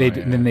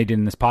than they did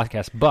in this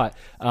podcast, but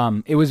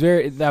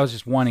that was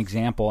just one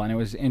example, and it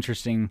was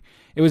interesting.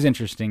 It was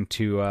interesting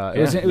to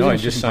I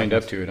just signed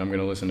up to it. I'm going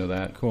to listen to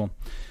that. Cool.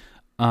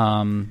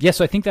 So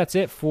I think that's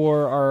it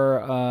for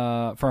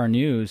our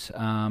news.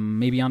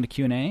 Maybe on to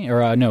Q&A,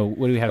 or no,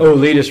 what do we have? Oh,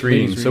 latest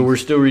reading. So we're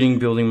still reading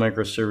Building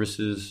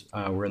Microservices.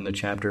 We're in the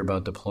chapter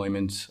about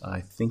deployments. I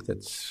think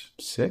that's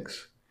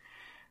 6.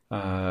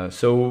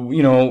 So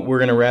we're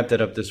going to wrap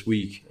that up this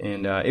week,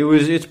 and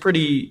it's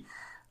pretty.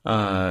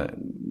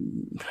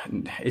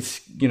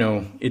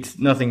 It's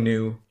nothing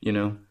new,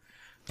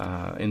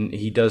 and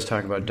he does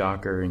talk about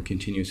Docker and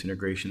continuous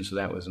integration, so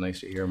that was nice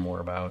to hear more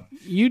about.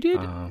 You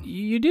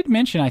did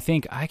mention, I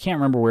think, I can't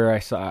remember where I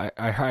saw.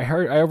 I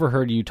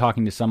overheard you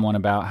talking to someone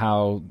about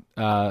how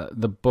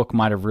the book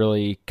might have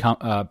really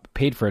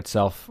paid for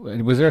itself.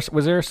 Was there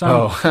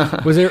some?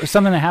 Was there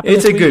something that happened?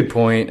 It's a good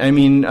point. I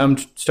mean, I'm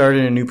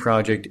starting a new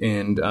project,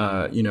 and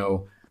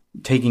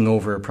taking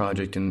over a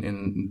project,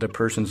 and the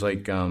person's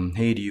like,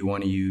 "Hey, do you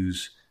want to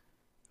use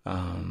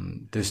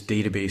this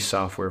database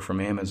software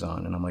from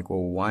Amazon?" And I'm like, well,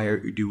 why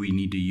do we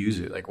need to use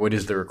it? Like, what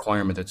is the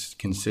requirement that's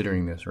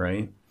considering this,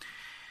 right?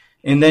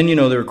 And then,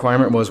 the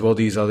requirement was, well,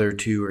 these other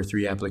 2 or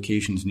 3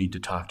 applications need to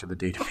talk to the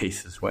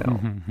database as well.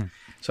 Mm-hmm.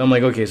 So I'm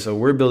like, okay, so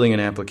we're building an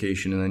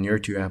application, and then your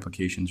 2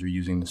 applications are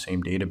using the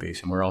same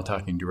database, and we're all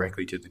talking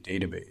directly to the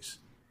database.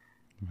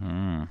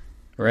 Mm-hmm.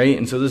 Right?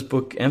 And so this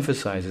book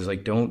emphasizes,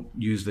 like, don't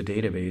use the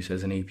database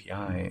as an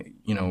API,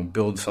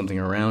 build something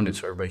around it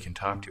so everybody can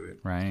talk to it.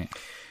 Right.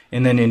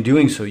 And then in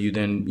doing so, you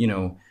then,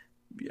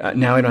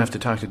 now I don't have to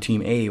talk to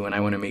team A when I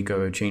want to make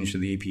a change to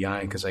the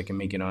API, because I can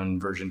make it on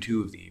version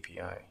 2 of the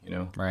API,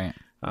 Right.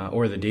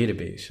 Or the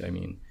database. I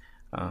mean,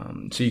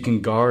 so you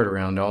can guard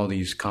around all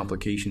these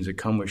complications that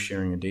come with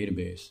sharing a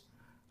database.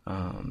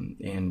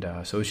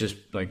 So it's just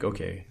like,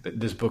 okay,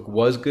 this book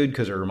was good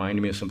because it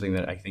reminded me of something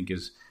that I think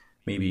is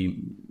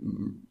maybe,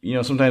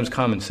 sometimes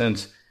common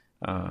sense.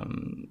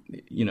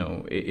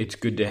 It's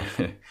good to.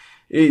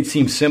 It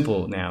seems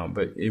simple now,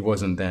 but it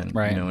wasn't then,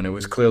 right. And it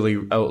was clearly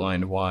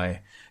outlined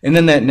why. And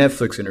then that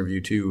Netflix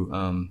interview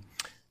too,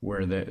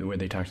 where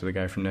they talked to the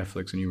guy from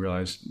Netflix, and you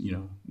realize,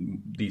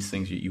 these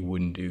things that you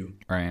wouldn't do.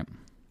 Right.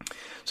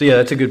 So yeah,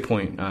 that's a good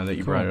point that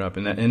you brought it up,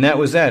 and that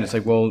was that. It's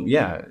like, well,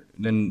 yeah,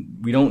 then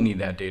we don't need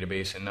that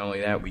database, and not only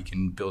that, we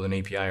can build an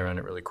API around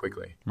it really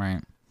quickly.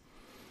 Right.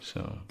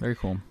 So very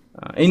cool.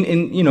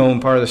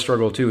 And part of the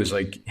struggle too is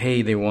like,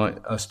 hey, they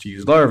want us to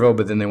use Laravel,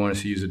 but then they want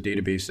us to use a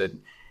database that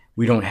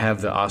we don't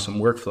have the awesome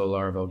workflow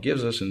Laravel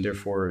gives us, and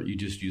therefore you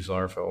just use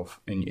Laravel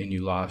and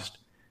you lost,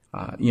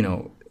 a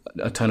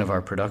ton of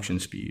our production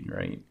speed,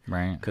 right?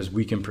 Right. Because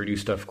we can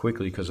produce stuff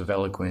quickly because of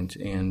Eloquent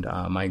and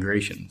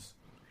migrations.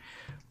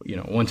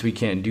 Once we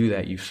can't do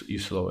that, you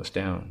slow us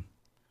down.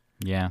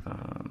 Yeah.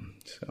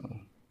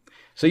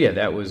 So yeah,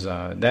 that was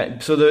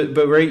that. So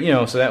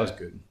so that was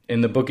good.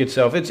 And the book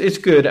itself, it's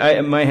good.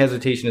 My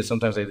hesitation is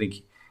sometimes I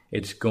think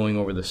it's going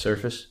over the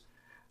surface.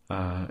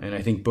 And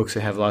I think books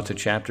that have lots of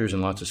chapters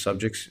and lots of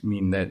subjects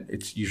mean that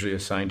it's usually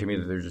assigned to me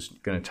that they're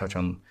just going to touch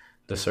on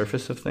the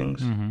surface of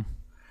things. Mm-hmm.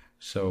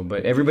 So,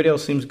 but everybody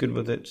else seems good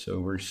with it, so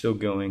we're still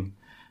going,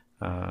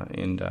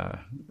 and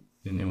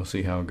we'll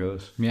see how it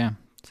goes. Yeah,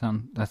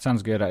 that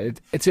sounds good.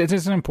 It's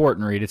an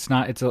important read. It's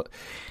not.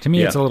 To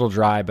me, it's a little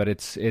dry, but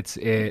it's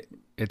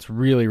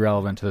really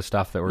relevant to the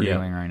stuff that we're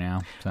doing right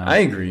now. So. I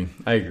agree.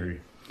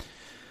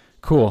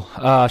 Cool.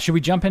 Should we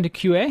jump into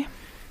QA?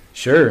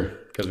 Sure.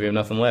 Because we have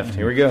nothing left.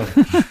 Here we go.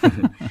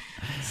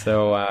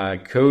 So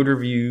code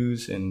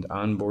reviews and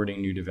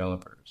onboarding new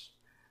developers.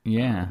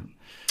 Yeah.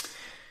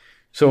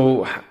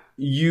 So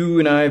you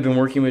and I have been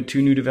working with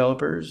 2 new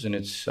developers, and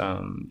it's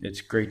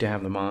great to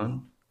have them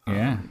on.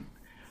 Yeah.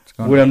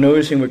 What I'm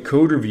noticing with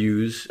code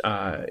reviews,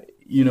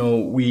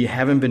 we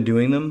haven't been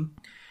doing them,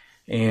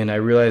 and I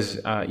realize,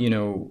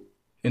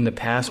 in the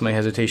past my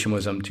hesitation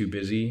was I'm too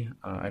busy.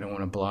 I don't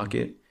want to block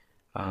it.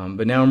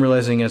 But now I'm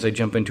realizing as I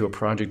jump into a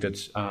project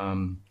that's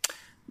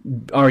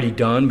already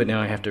done, but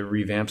now I have to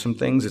revamp some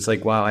things. It's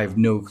like, wow, I have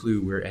no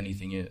clue where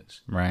anything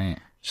is. Right.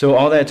 So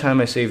all that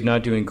time I saved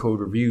not doing code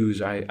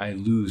reviews, I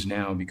lose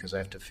now because I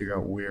have to figure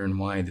out where and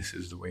why this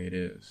is the way it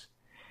is.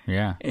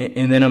 Yeah.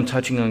 And then I'm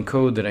touching on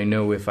code that I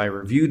know if I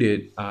reviewed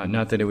it,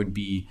 not that it would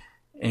be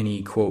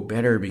any quote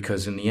better,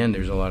 because in the end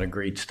there's a lot of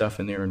great stuff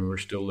in there and we're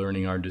still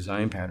learning our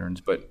design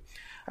patterns. But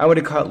I would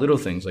have caught little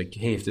things like,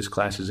 hey, if this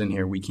class is in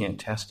here, we can't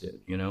test it,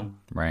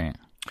 Right.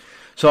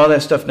 So all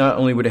that stuff not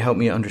only would have helped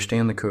me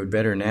understand the code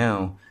better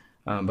now,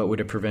 but would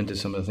have prevented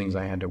some of the things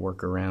I had to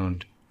work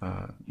around,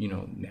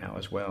 now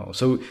as well.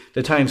 So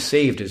the time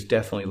saved is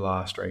definitely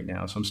lost right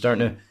now. So I'm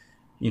starting to,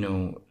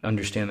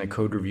 understand that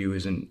code review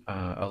isn't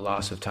a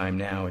loss of time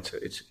now.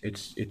 It's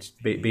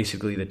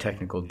basically the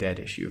technical debt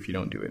issue if you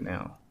don't do it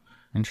now.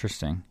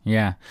 Interesting.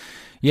 Yeah.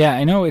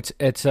 I know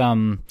it's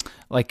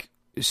like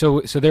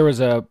so there was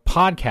a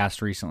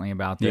podcast recently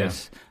about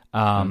this.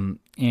 Yeah.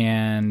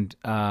 And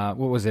what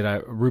was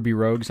it? Ruby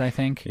Rogues, I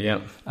think. Yeah.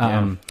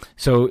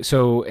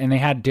 So and they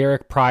had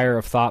Derek Pryor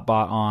of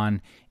Thoughtbot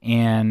on,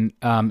 and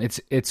it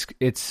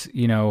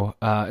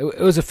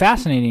was a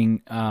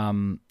fascinating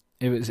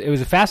it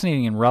was a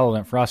fascinating and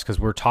relevant for us because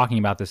we're talking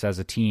about this as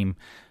a team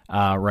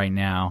right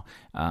now.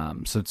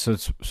 So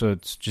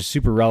it's just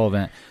super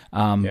relevant.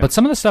 But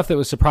some of the stuff that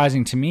was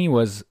surprising to me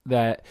was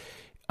that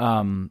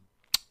the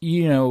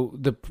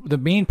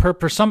main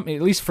purpose, at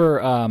least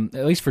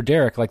for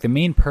Derek, like the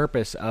main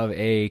purpose of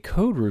a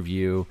code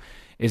review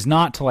is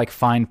not to like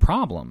find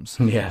problems,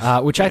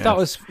 which I thought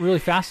was really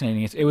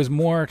fascinating. It was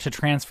more to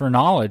transfer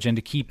knowledge and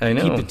to keep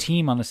the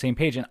team on the same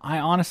page. And I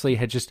honestly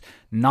had just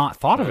not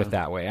thought of it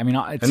that way. I mean,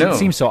 it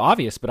seems so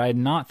obvious, but I had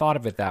not thought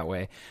of it that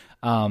way.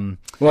 Well,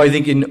 I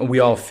think we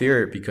all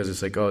fear it because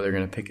it's like, oh, they're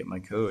going to pick at my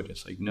code.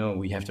 It's like, no,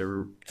 we have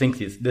to think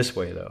this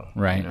way though.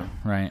 Right.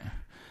 Right.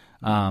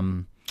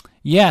 So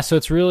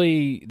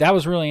that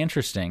was really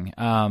interesting.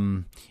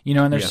 And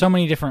there's so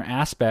many different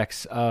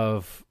aspects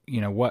of,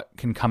 what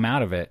can come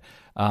out of it.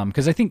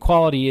 Because I think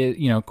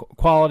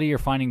quality or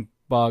finding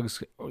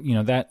bugs,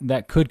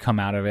 that could come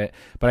out of it.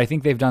 But I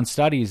think they've done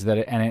studies that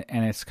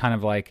it's kind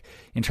of like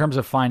in terms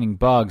of finding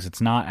bugs,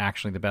 it's not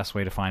actually the best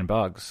way to find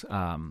bugs.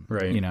 Right.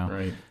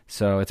 Right.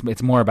 So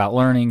it's more about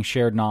learning,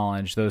 shared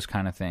knowledge, those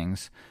kind of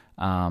things,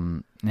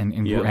 and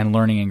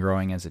learning and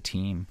growing as a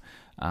team.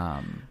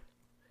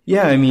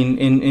 Yeah, I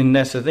mean, and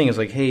that's the thing. It's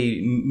like, hey,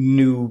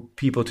 new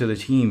people to the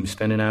team,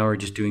 spend an hour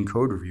just doing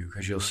code review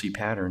because you'll see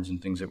patterns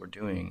and things that we're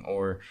doing.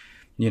 Or,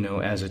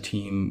 as a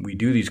team, we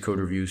do these code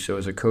reviews. So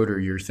as a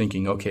coder, you're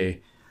thinking,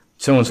 okay,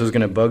 so-and-so's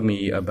going to bug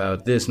me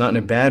about this, not in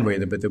a bad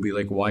way, but they'll be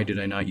like, why did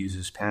I not use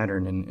this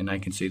pattern? And I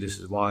can say this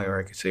is why, or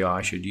I could say, oh,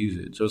 I should use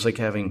it. So it's like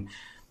having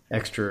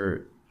extra,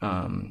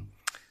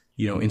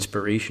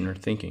 inspiration or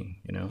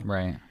thinking,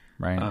 Right.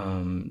 Right.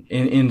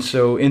 And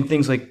so in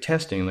things like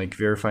testing, like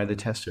verify the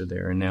tester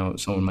there, and now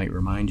someone might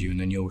remind you, and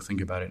then you'll think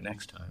about it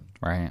next time.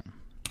 Right.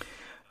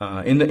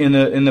 In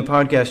the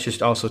podcast,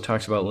 just also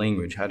talks about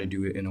language, how to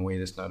do it in a way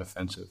that's not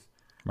offensive,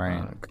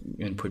 right,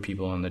 and put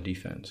people on the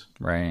defense.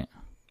 Right.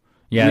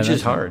 Yeah, which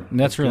is hard.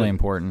 That's really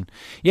important.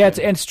 Yeah,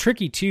 it's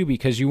tricky too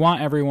because you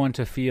want everyone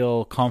to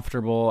feel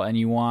comfortable, and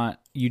you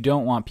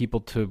don't want people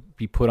to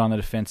be put on the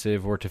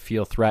defensive or to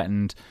feel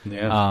threatened.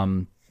 Yeah.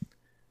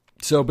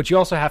 But you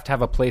also have to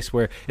have a place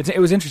where it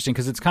was interesting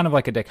because it's kind of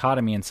like a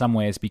dichotomy in some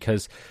ways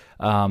because,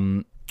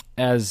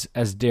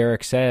 as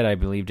Derek said, I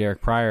believe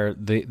Derek Pryor,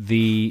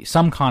 the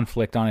some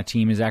conflict on a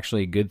team is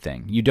actually a good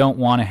thing. You don't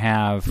want to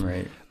have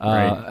right.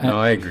 No,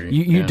 I agree.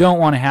 You don't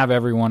want to have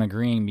everyone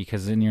agreeing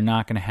because then you're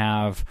not going to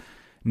have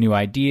new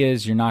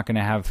ideas. You're not going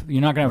to have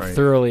right.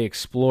 thoroughly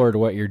explored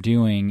what you're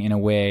doing in a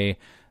way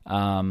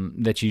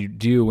that you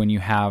do when you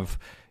have.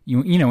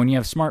 When you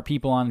have smart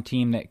people on a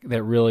team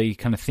that really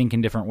kind of think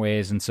in different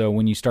ways, and so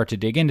when you start to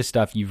dig into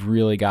stuff, you've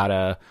really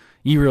gotta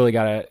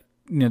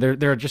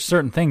there are just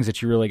certain things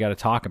that you really got to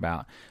talk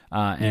about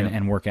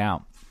and work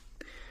out.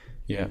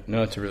 Yeah, no,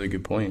 that's a really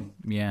good point.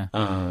 Yeah.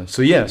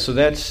 So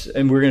that's,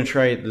 and we're gonna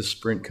try the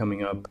sprint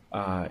coming up,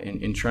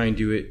 and try and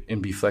do it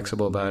and be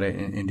flexible about it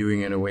and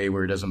doing it in a way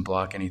where it doesn't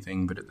block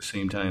anything, but at the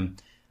same time,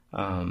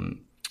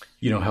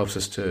 helps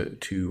us to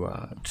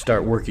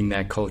start working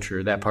that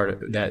culture, that part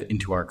of that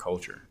into our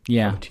culture.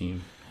 Yeah. Of the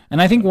team.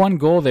 And I think one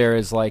goal there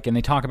is like, and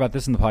they talk about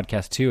this in the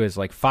podcast too, is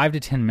like 5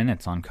 to 10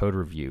 minutes on code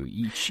review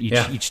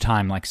each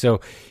time. Like, so,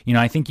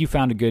 I think you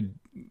found a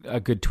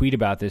good tweet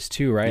about this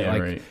too, right? Yeah,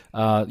 like, right.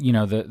 The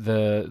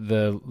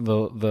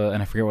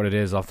and I forget what it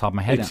is off the top of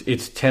my head.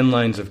 It's 10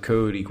 lines of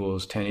code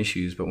equals 10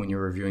 issues, but when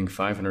you're reviewing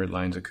 500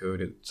 lines of code,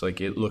 it's like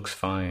it looks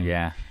fine.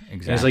 Yeah,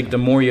 exactly. And it's like the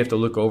more you have to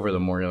look over, the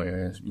more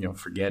you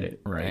forget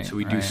it. Right. So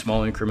we do right.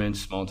 small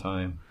increments, small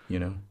time.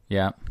 Yeah.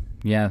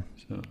 Yeah.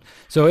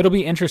 So it'll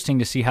be interesting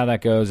to see how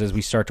that goes as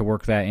we start to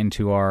work that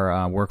into our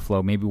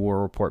workflow. Maybe we'll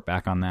report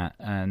back on that,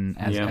 and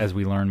as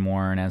we learn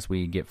more and as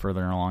we get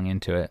further along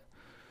into it.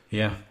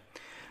 Yeah.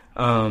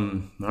 All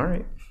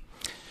right.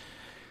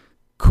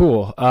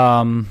 Cool.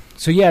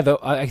 So yeah,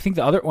 I think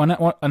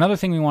another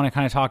thing we want to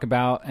kind of talk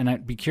about, and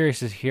I'd be curious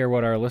to hear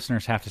what our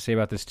listeners have to say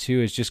about this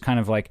too, is just kind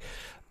of like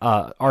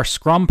our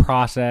Scrum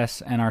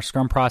process and our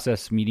Scrum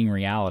process meeting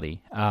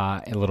reality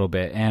a little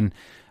bit. And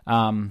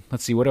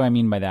let's see, what do I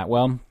mean by that?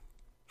 Well,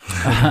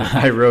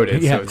 I wrote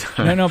it. Yeah.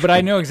 So No, but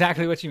I know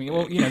exactly what you mean.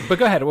 Well, but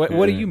go ahead. What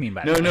do you mean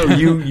by that? No,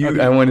 you. Okay.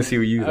 I want to see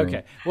what you think.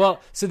 Okay.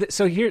 Well, so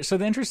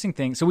the interesting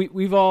thing. So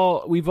we've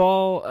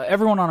all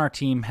everyone on our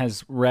team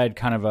has read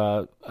kind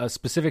of a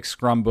specific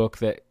Scrum book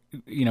that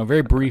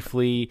very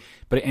briefly,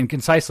 and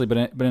concisely,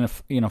 but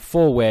in a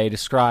full way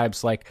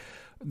describes like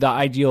the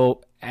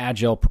ideal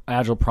agile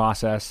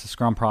process, the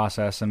Scrum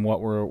process, and what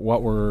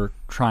we're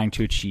trying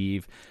to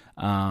achieve.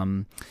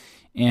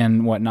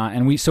 And whatnot,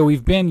 and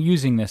we've been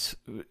using this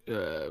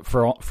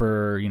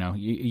for a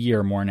year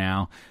or more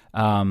now,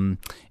 and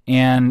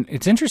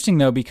it's interesting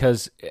though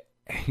because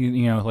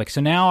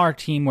so now our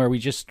team, where we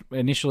just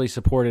initially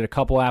supported a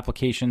couple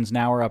applications,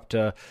 now we're up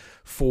to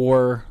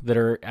 4 that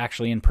are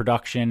actually in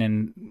production,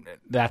 and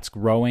that's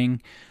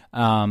growing.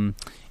 And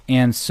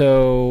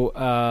so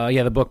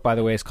the book, by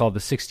the way, is called the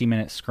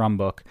 60-Minute Scrum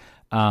Book.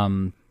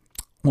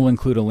 We'll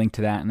include a link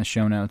to that in the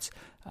show notes.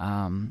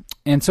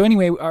 And so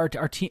anyway, our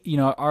team,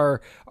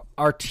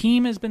 our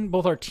team has been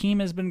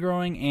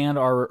growing, and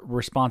our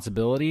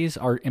responsibilities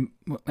are.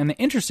 And the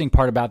interesting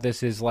part about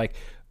this is like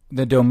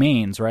the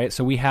domains, right?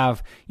 So we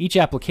have each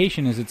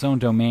application is its own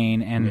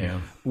domain,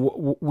 and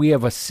we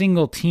have a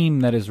single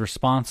team that is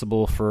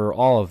responsible for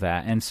all of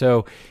that. And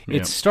so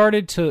it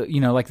started to,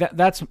 like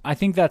that. I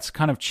think that's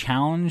kind of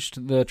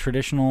challenged the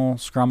traditional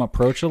Scrum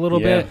approach a little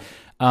bit.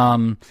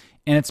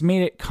 And it's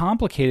made it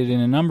complicated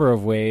in a number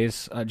of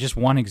ways. Just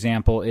one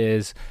example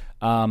is,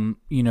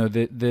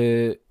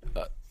 the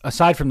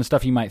aside from the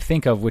stuff you might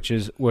think of, which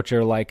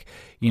are like,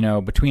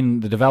 between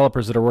the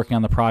developers that are working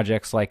on the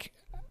projects, like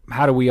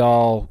how do we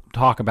all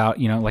talk about,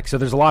 so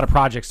there's a lot of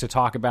projects to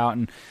talk about,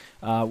 and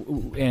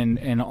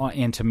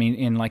to mean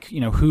in like,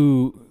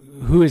 who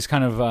is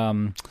kind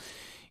of,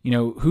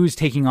 who's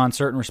taking on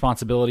certain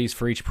responsibilities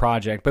for each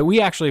project. But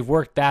we actually have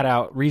worked that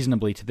out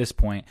reasonably to this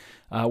point.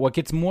 What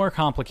gets more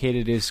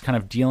complicated is kind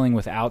of dealing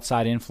with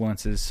outside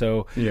influences.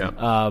 So,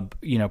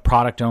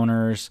 product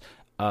owners,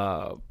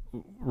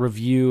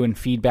 review and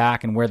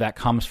feedback, and where that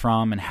comes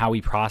from, and how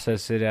we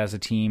process it as a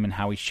team, and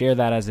how we share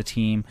that as a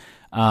team.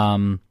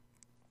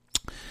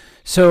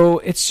 So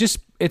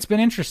it's been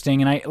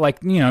interesting, and I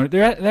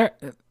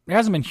there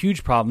hasn't been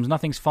huge problems.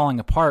 Nothing's falling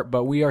apart,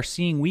 but we are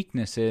seeing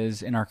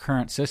weaknesses in our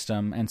current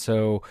system, and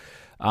so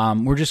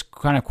we're just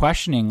kind of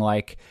questioning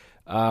like,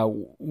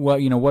 what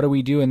do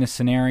we do in this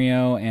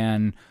scenario,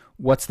 and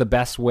what's the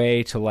best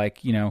way to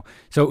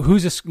so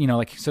who's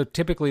so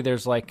typically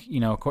there's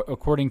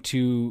according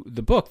to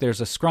the book, there's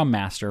a Scrum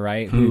Master,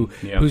 right?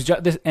 Who's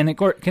just this, and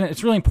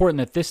it's really important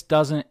that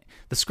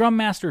the Scrum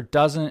Master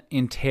doesn't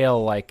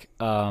entail a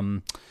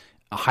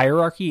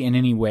hierarchy in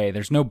any way.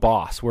 There's no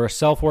boss. We're a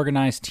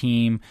self-organized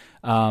team,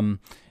 that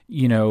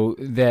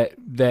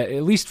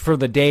at least for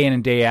the day in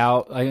and day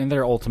out, and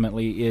there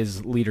ultimately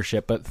is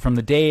leadership, but from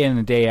the day in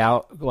and day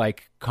out,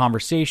 like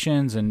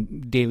conversations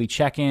and daily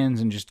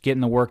check-ins and just getting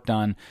the work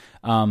done,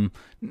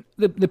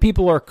 the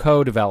people are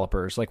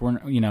co-developers, like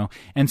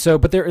and so,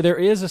 but there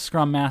is a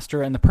Scrum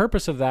Master, and the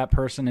purpose of that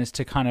person is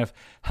to kind of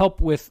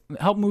help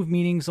move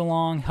meetings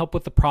along, help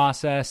with the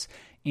process,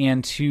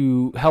 and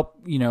to help,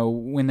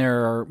 when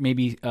there are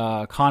maybe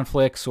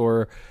conflicts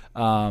or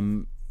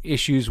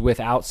issues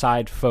with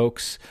outside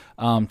folks,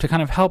 to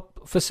kind of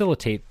help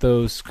facilitate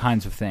those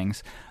kinds of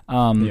things.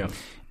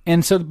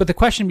 And so, but the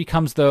question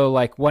becomes though,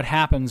 like, what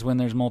happens when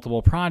there's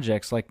multiple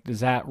projects? Like,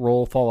 does that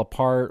role fall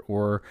apart,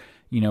 or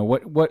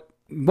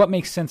what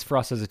makes sense for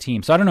us as a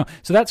team? So I don't know.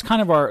 So that's kind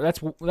of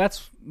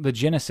that's the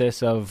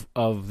genesis of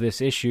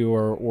this issue,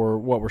 or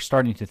what we're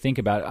starting to think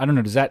about. I don't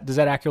know. Does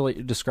that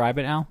accurately describe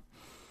it, Al?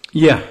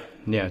 Yeah,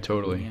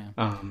 totally.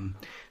 Yeah.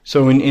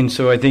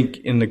 So I think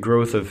in the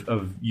growth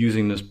of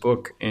using this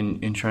book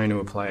and trying to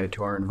apply it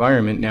to our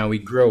environment, now we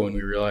grow and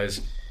we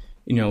realize,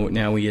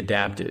 now we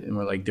adapt it, and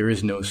we're like, there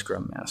is no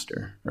Scrum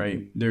Master,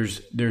 right?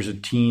 There's a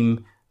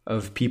team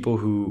of people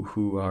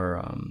who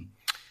are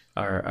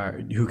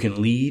who can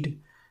lead,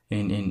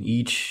 and in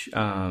each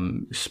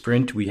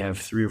sprint we have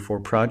 3 or 4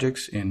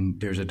 projects,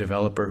 and there's a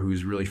developer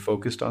who's really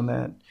focused on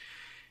that.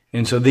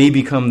 And so they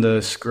become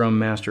the Scrum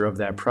Master of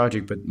that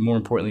project, but more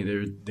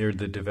importantly, they're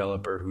the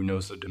developer who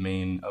knows the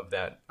domain of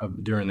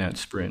during that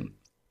sprint.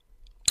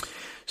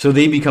 So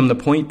they become the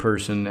point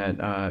person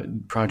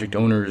that project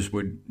owners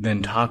would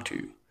then talk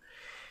to.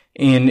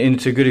 And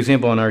it's a good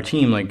example on our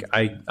team. Like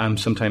I'm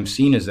sometimes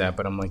seen as that,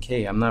 but I'm like,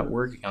 hey, I'm not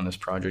working on this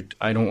project.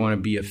 I don't want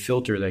to be a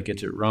filter that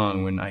gets it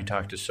wrong when I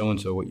talk to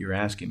so-and-so what you're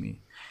asking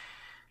me.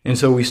 And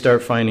so we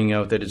start finding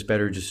out that it's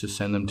better just to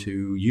send them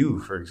to you,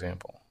 for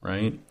example,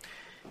 right?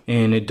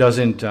 And it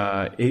doesn't,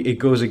 it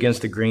goes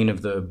against the grain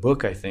of the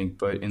book, I think,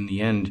 but in the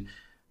end,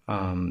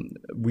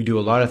 we do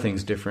a lot of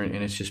things different,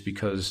 and it's just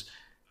because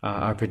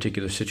our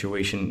particular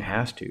situation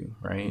has to,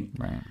 right?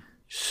 Right.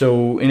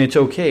 So, and it's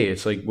okay.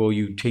 It's like, well,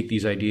 you take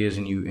these ideas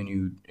and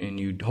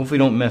you hopefully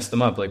don't mess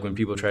them up. Like when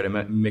people try to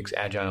mix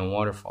agile and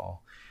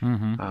waterfall,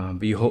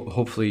 but you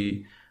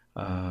hopefully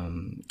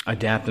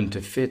adapt them to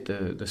fit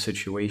the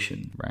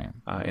situation, right?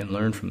 And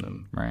learn from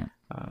them, right?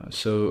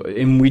 So,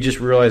 and we just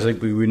realized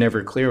like we were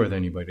never clear with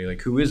anybody,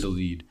 like who is the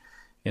lead.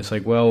 It's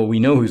like, well, we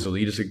know who's the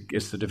lead.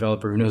 It's the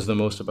developer who knows the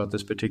most about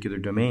this particular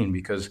domain,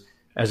 because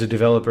as a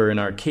developer in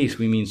our case,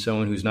 we mean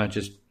someone who's not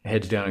just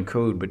heads down in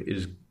code, but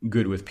is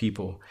good with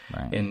people,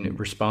 right, and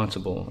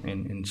responsible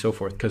and so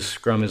forth. Because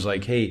Scrum is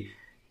like, hey,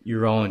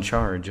 you're all in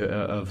charge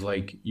of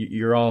like,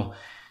 you all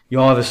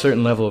have a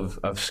certain level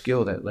of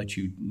skill that lets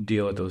you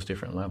deal at those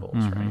different levels,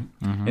 right?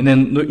 And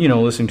then,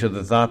 listening to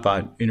the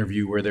ThoughtBot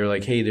interview where they're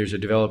like, hey, there's a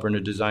developer and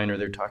a designer,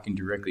 they're talking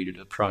directly to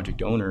the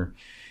project owner.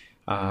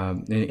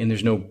 And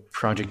there's no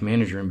project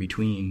manager in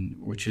between,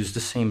 which is the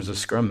same as a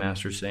Scrum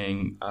Master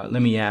saying,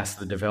 let me ask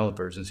the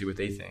developers and see what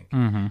they think.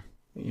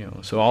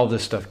 So all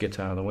this stuff gets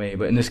out of the way.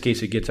 But in this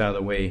case, it gets out of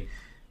the way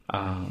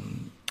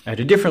at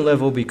a different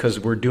level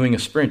because we're doing a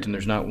sprint and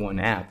there's not one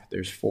app,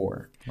 there's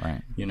 4.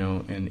 Right.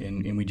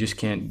 And we just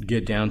can't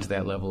get down to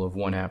that level of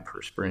 1 app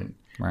per sprint,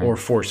 right, or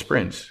 4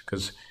 sprints,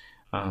 because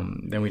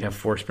then we'd have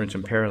 4 sprints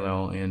in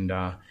parallel. And,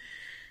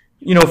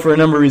 for a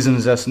number of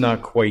reasons, that's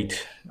not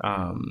quite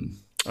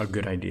a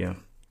good idea.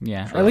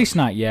 Yeah, at least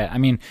not yet. I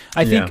mean,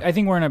 I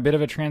think we're in a bit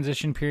of a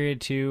transition period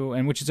too,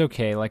 and which is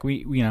okay. Like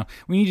we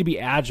need to be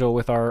agile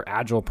with our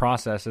agile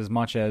process as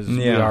much as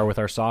we are with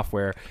our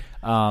software,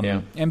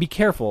 and be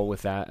careful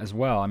with that as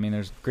well. I mean,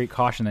 there's great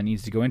caution that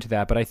needs to go into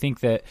that, but I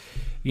think that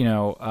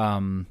so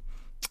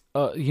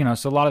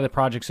a lot of the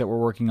projects that we're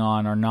working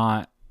on are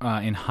not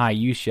in high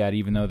use yet,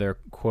 even though they're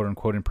quote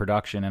unquote in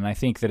production, and I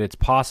think that it's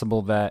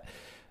possible that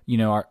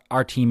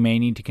our team may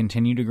need to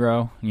continue to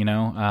grow.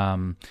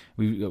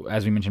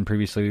 As we mentioned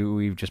previously,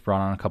 we've just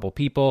brought on a couple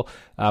people.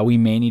 We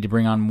may need to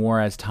bring on more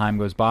as time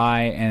goes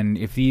by. And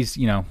if these,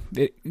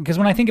 because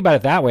when I think about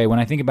it that way, when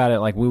I think about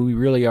it like we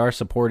really are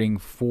supporting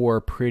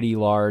 4 pretty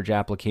large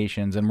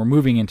applications, and we're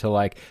moving into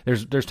like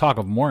there's talk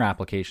of more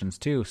applications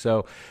too.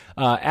 So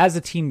as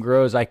the team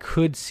grows, I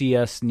could see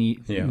us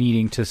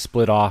needing to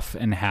split off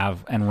and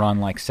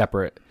run like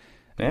separate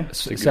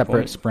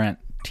sprint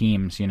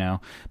teams,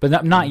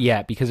 but not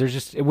yet, because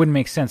it wouldn't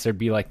make sense. There'd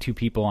be like 2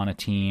 people on a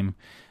team,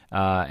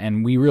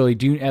 and we really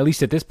do, at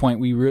least at this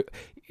point,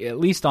 at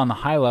least on the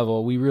high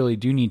level, we really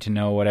do need to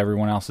know what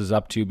everyone else is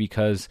up to,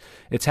 because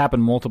it's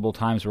happened multiple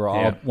times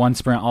where one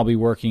sprint I'll be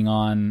working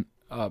on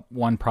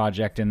one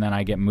project and then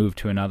I get moved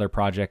to another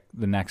project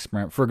the next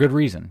sprint for a good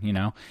reason,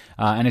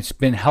 and it's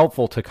been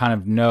helpful to kind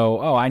of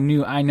know, I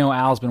know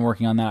Al's been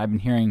working on that. I've been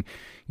hearing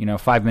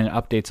 5-minute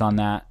updates on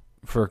that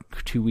for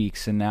 2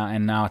 weeks, and now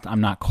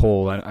I'm not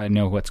cold. I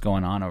know what's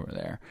going on over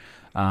there.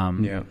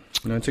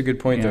 It's a good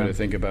point though to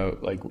think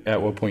about. Like,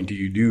 at what point do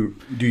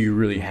you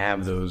really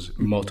have those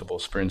multiple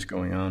sprints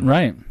going on?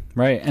 Right,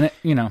 and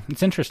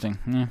it's interesting.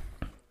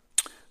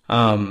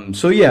 Yeah.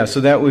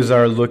 So that was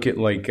our look at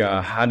like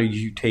how do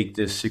you take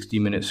this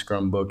 60-minute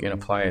Scrum book and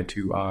apply it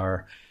to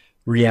our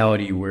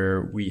reality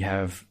where we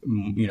have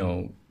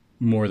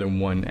more than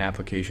one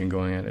application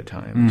going at a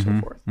time and so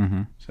forth.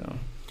 So.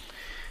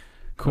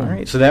 Cool. All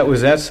right, so that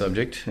was that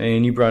subject,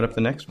 and you brought up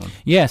the next one.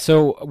 Yeah.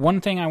 So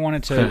one thing I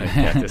wanted to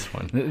this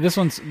one. this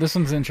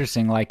one's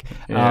interesting. Like,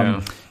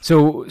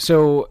 so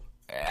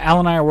Al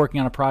and I are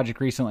working on a project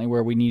recently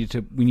where we need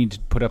to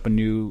put up a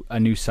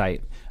new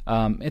site.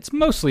 It's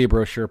mostly a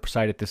brochure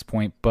site at this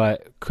point,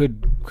 but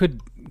could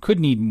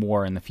need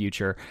more in the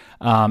future.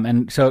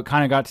 And so it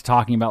kind of got to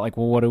talking about like,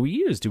 well, what do we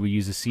use? Do we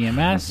use a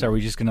CMS? Are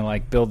we just going to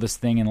like build this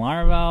thing in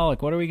Laravel?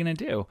 Like, what are we going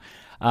to do?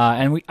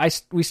 And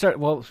we said,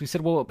 well,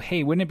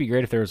 hey, wouldn't it be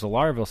great if there was a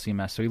Laravel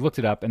CMS? So we looked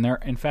it up, and there,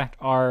 in fact,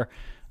 are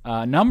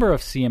a number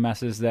of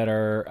CMSs that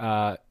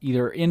are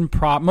either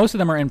most of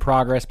them are in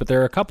progress, but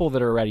there are a couple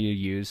that are ready to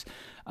use.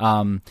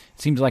 It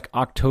seems like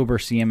October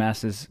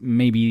CMS is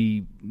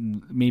maybe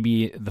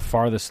the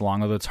farthest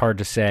along, although it's hard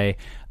to say.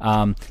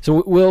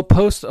 So we'll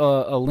post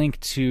a link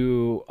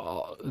to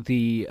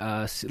the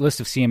list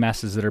of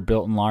CMSs that are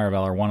built in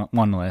Laravel, or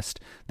one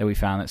list that we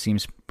found that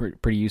seems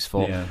pretty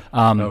useful. Yeah.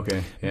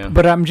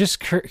 But I'm just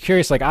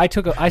curious. Like, I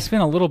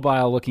spent a little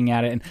while looking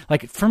at it, and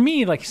like for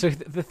me, like, so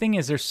the thing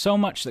is, there's so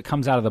much that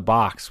comes out of the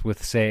box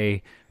with,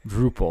 say,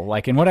 Drupal.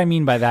 Like, and what I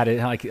mean by that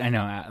is, like, I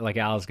know, like,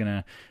 Al's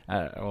gonna,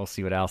 we'll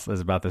see what Al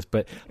says about this,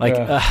 but like,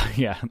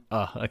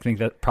 I think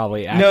that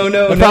probably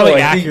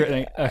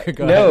accurate.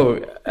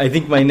 No, I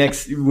think my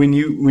next, when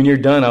you're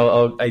done,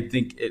 I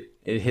think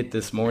it hit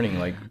this morning,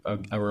 like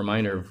a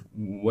reminder of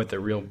what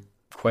the real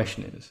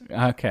question is.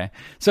 Okay.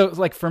 So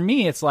like for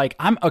me, it's like,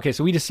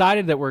 so we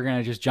decided that we're going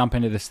to just jump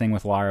into this thing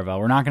with Laravel.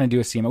 We're not going to do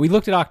a CMS. We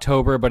looked at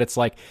October, but it's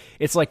like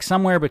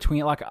somewhere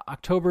between, like,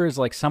 October is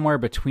like somewhere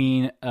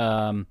between,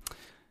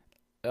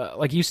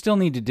 like, you still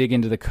need to dig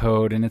into the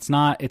code, and it's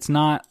not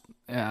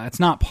it's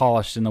not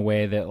polished in the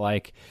way that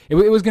like it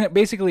was gonna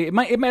basically it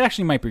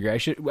might be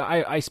great.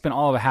 I spent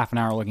all of a half an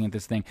hour looking at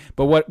this thing,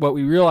 but what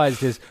we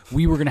realized is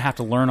we were gonna have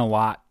to learn a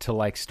lot to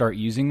like start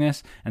using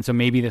this, and so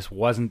maybe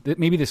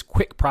this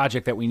quick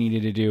project that we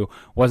needed to do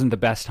wasn't the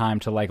best time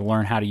to like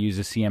learn how to use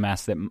a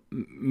CMS that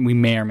we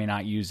may or may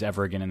not use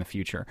ever again in the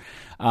future.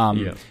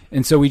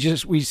 And so we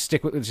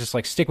stick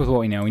with what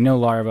we know. We know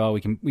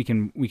Laravel.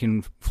 We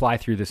can fly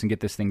through this and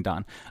get this thing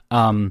done.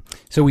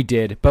 So we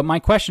did. But my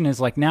question is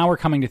like now we're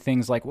coming to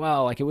things like,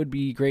 well, like it would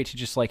be great to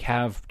just like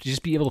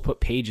be able to put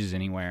pages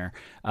anywhere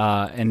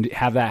and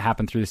have that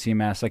happen through the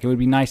CMS. Like it would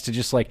be nice to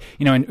just like,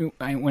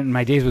 when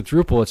my days with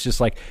Drupal, it's just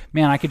like,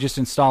 man, I could just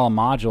install a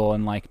module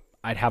and like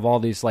I'd have all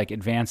these like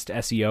advanced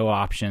SEO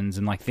options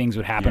and like things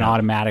would happen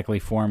automatically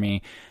for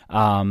me.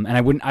 And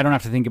I don't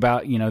have to think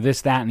about,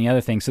 this, that, and the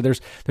other thing. So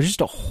there's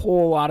just a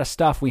whole lot of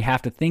stuff we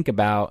have to think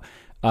about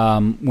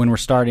when we're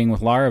starting with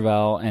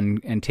Laravel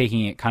and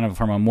taking it kind of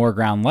from a more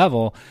ground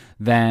level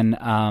than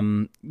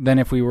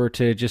if we were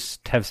to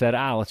just have said,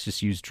 let's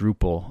just use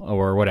Drupal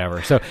or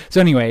whatever. So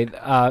anyway,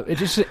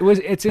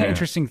 it's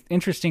an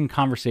interesting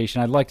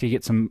conversation. I'd like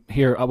to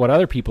hear what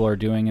other people are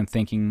doing and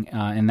thinking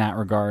in that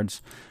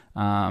regards.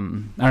 I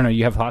don't know.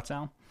 You have thoughts,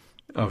 Al?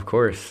 Of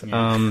course.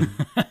 Yeah.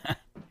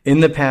 In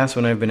the past,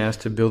 when I've been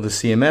asked to build a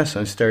CMS,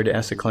 I started to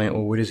ask the client,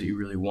 well, what is it you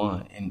really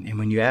want? And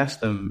when you ask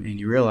them and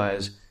you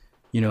realize,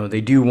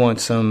 they do want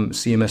some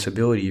CMS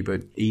ability,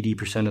 but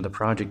 80% of the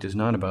project is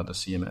not about the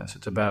CMS.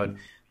 It's about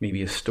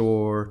maybe a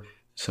store,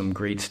 some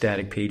great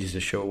static pages to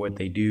show what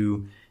they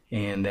do,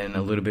 and then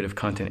a little bit of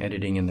content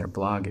editing in their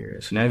blog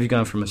area. So now you've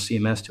gone from a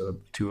CMS to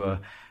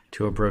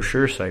a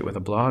brochure site with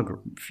a blog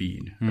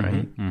feed,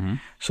 right? Mm-hmm.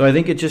 So I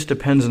think it just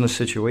depends on the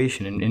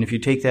situation. And if you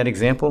take that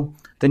example,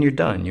 then you're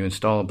done. You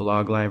install a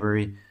blog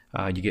library,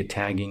 you get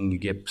tagging, you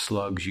get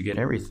slugs, you get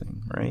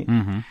everything, right?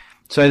 Mm-hmm.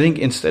 So I think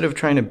instead of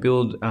trying to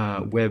build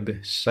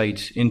web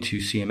sites into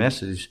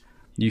CMSs,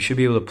 you should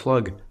be able to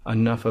plug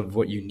enough of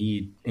what you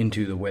need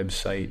into the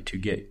website to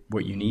get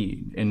what you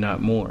need and not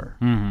more.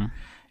 Mm-hmm.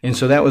 And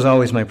so that was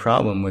always my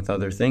problem with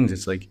other things.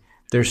 It's like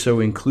they're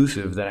so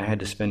inclusive that I had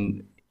to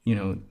spend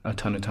a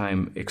ton of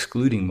time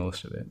excluding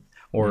most of it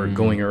or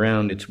going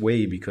around its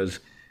way because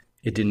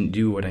it didn't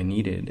do what I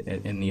needed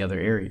in the other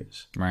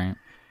areas. Right.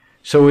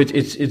 So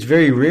it's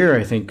very rare,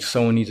 I think,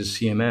 someone needs a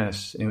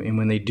CMS. And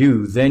when they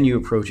do, then you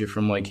approach it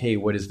from like, hey,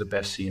 what is the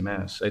best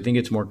CMS? I think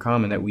it's more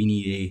common that we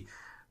need a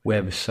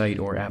website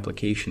or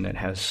application that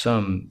has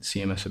some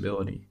CMS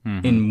ability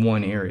in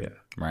one area.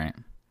 Right.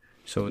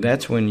 So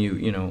that's when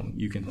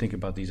you can think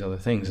about these other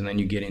things, and then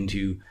you get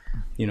into,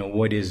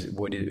 what is,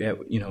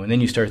 and then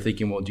you start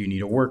thinking, well, do you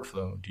need a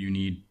workflow? Do you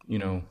need,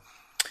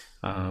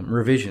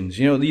 revisions?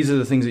 These are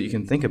the things that you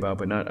can think about,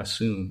 but not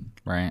assume.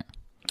 Right.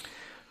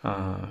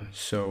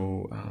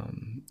 So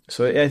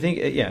I think,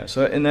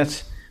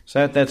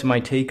 that's my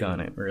take on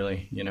it,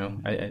 really.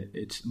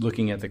 It's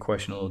looking at the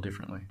question a little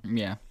differently.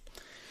 Yeah.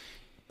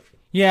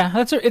 Yeah,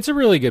 it's a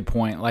really good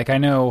point. Like I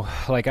know,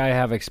 like I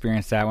have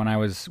experienced that when I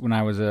was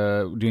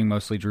doing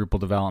mostly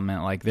Drupal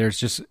development. Like there's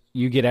just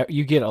you get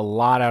a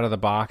lot out of the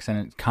box,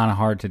 and it's kind of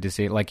hard to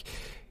decide. Like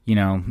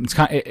it's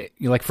kind of,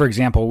 like for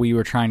example, we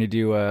wanted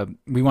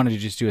to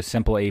just do a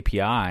simple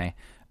API,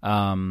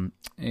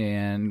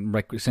 and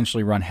like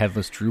essentially run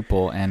headless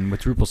Drupal. And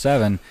with Drupal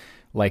 7,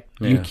 like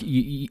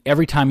you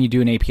every time you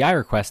do an API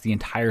request, the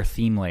entire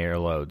theme layer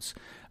loads.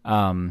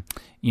 So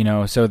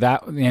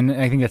that, and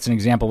I think that's an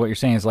example of what you're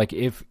saying is like,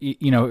 if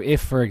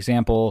for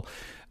example,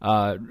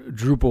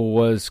 Drupal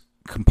was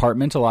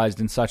compartmentalized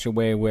in such a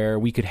way where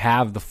we could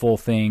have the full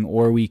thing,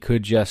 or we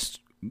could just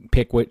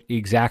pick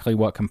exactly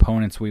what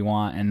components we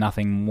want and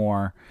nothing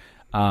more.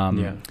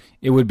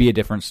 It would be a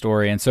different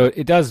story. And so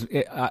it does,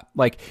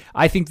 like,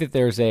 I think that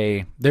there's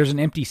an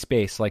empty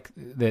space like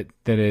that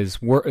is,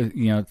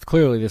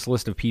 clearly this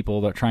list of people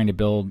that are trying to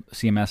build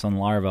CMS on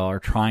Laravel are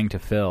trying to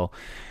fill.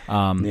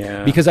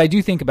 Because I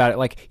do think about it,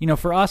 like,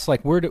 for us,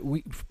 like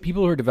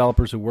people who are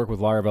developers who work with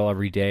Laravel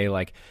every day,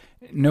 like,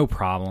 no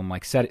problem.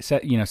 Like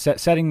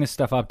setting this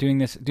stuff up,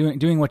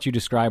 doing what you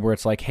describe, where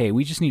it's like, hey,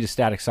 we just need a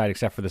static site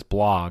except for this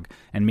blog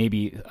and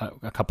maybe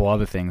a couple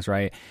other things,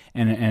 right?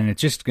 And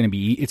it's just going to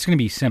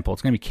be simple.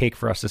 It's going to be cake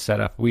for us to set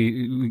up.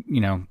 We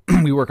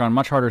we work on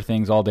much harder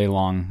things all day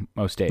long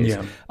most days.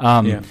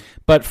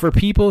 But for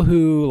people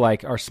who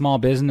like are small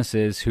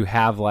businesses who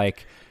have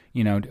like,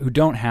 who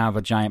don't have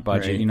a giant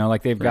budget, right.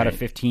 Like they've got a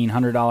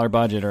 $1,500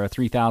 budget or a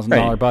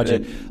 $3,000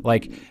 budget,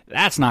 like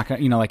that's not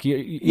going to, like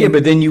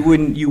but then you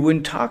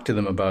wouldn't talk to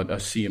them about a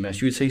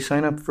CMS. You would say,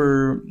 sign up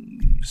for,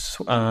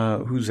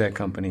 who's that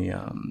company?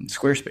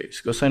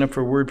 Squarespace. Go sign up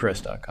for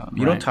WordPress.com.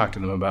 You don't talk to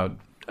them about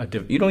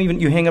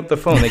you hang up the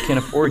phone. They can't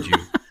afford you.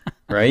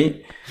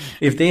 Right?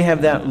 If they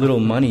have that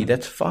little money,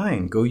 that's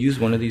fine. Go use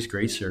one of these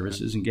great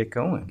services and get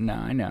going. No,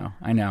 I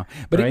know.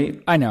 But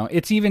right? I know.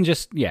 It's even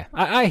just,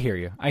 I hear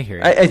you. I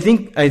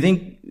think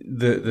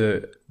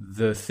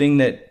the thing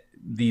that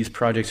these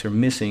projects are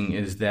missing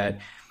is that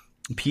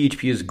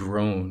PHP has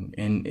grown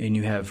and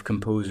you have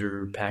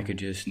composer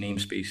packages,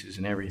 namespaces,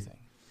 and everything.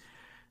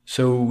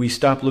 So we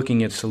stop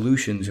looking at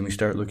solutions and we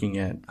start looking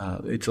at,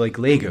 it's like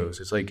Legos.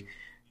 It's like,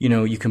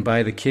 you can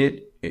buy the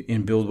kit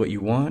and build what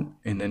you want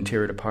and then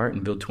tear it apart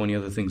and build 20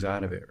 other things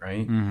out of it,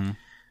 right? Mm-hmm.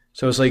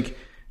 So it's like,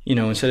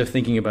 instead of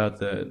thinking about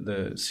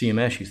the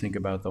CMS, you think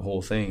about the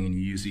whole thing, and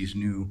you use these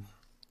new,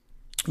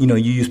 you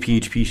use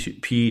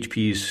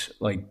PHP's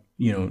like,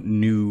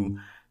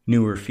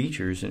 newer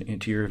features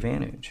into your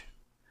advantage,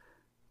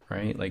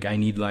 right? Like I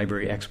need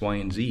library X, Y,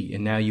 and Z,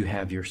 and now you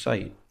have your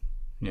site,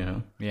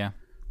 Yeah.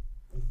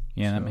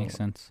 Yeah, that makes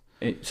sense.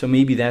 So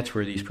maybe that's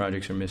where these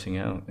projects are missing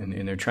out,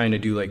 and they're trying to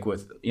do like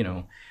with,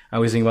 I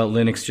always think about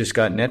Linux just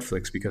got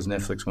Netflix because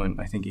Netflix went,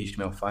 I think,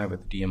 HTML5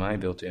 with the DMI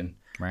built in,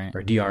 right?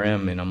 Or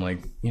DRM, and I'm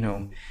like,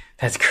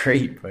 that's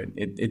great, but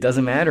it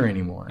doesn't matter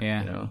anymore.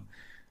 Yeah.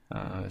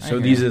 So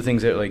these are the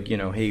things that like,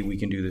 hey, we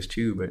can do this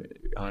too, but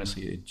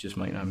honestly, it just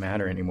might not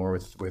matter anymore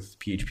with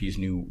PHP's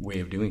new way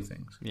of doing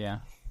things. Yeah.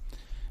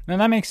 No,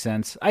 that makes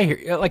sense. I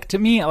hear, like, to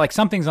me, like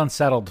something's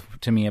unsettled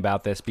to me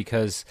about this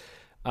because,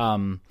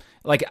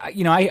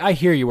 I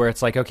hear you where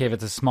it's like, okay, if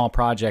it's a small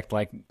project,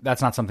 like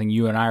that's not something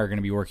you and I are going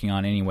to be working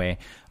on anyway.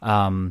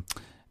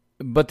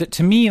 But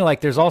to me,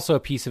 like, there's also a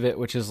piece of it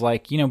which is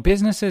like,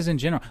 businesses in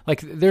general,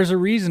 like, there's a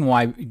reason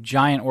why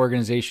giant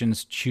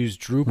organizations choose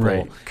Drupal.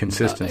 Right,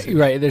 consistency.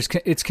 Right,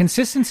 it's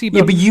consistency.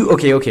 But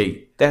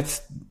okay.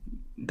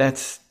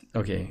 That's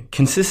okay.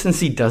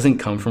 Consistency doesn't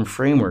come from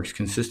frameworks.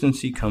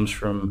 Consistency comes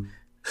from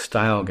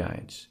style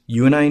guides.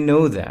 You and I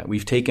know that.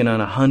 We've taken on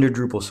 100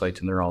 Drupal sites,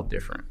 and they're all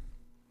different.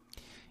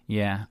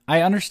 Yeah,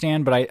 I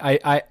understand, but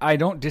I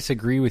don't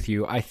disagree with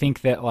you. I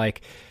think that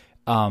like,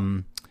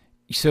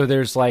 so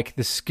there's like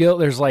the skill,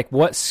 there's like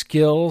what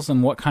skills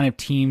and what kind of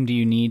team do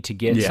you need to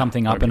get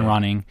something up and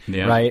running,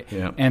 right?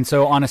 Yeah. And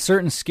so on a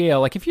certain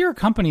scale, like if you're a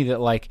company that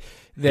like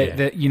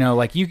that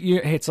like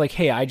you it's like,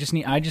 hey, I'm just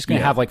gonna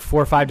have like 4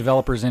 or 5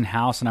 developers in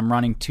house, and I'm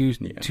running two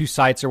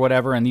sites or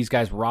whatever, and these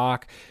guys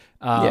rock.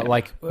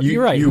 Like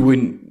you're right. You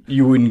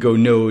wouldn't go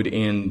Node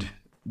and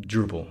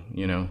Drupal,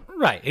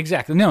 Right,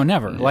 exactly. No,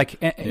 never. Like,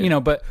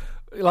 but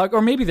like,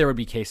 or maybe there would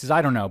be cases,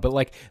 I don't know. But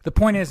like, the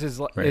point is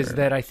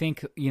that I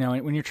think,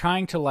 when you're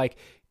trying to like,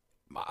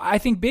 I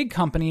think big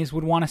companies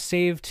would want to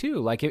save too.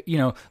 Like,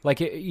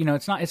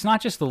 it's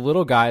not just the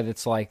little guy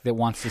that's like, that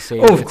wants to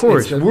save. Oh, of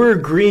course. We're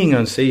agreeing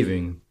on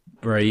saving,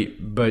 right?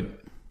 But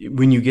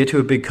when you get to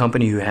a big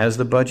company who has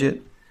the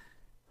budget,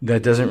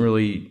 that doesn't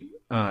really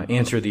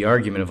answer the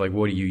argument of like,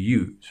 what do you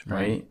use,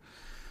 right?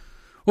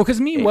 Well,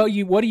 because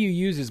what do you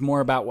use is more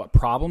about what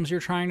problems you're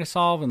trying to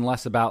solve and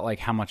less about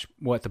like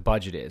what the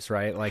budget is,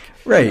 right? Like,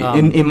 right.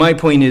 And my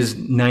point is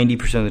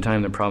 90% of the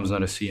time the problem's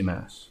not a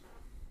CMS.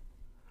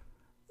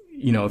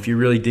 If you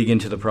really dig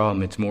into the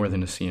problem, it's more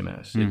than a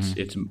CMS. Mm-hmm.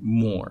 It's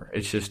more.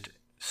 It's just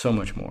so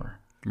much more.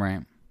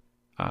 Right.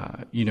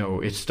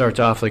 It starts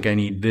off like I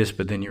need this,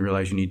 but then you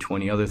realize you need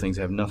 20 other things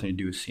that have nothing to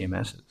do with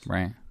CMSs.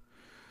 Right.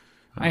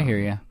 I hear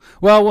you.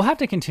 Well, we'll have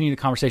to continue the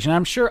conversation.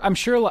 I'm sure.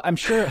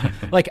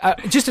 Like,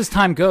 just as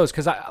time goes,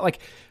 because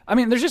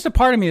there's just a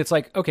part of me that's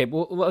like, okay,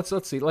 well, let's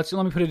see. Let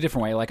me put it a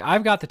different way. Like,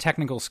 I've got the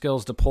technical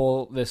skills to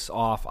pull this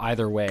off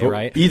either way,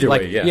 right? Either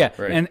way, yeah.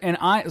 Right.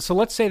 And so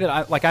let's say that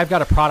I've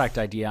got a product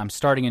idea. I'm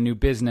starting a new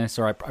business,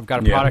 or I've got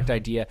a product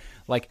idea.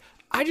 Like,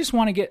 I just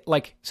want to get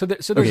like so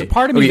there's a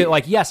part of me that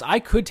like, yes, I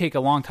could take a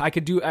long time. I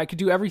could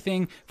do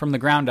everything from the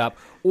ground up,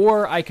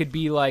 or I could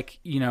be like,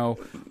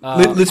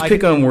 let's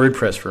pick on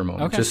WordPress for a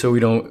moment, just so we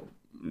don't,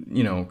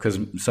 because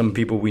some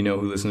people we know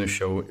who listen to the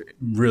show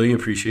really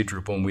appreciate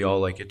Drupal, and we all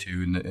like it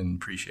too and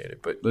appreciate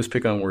it. But let's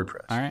pick on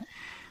WordPress. All right.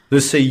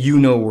 Let's say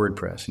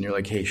WordPress, and you're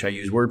like, hey, should I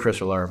use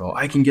WordPress or Laravel?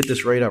 I can get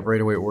this right away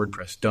at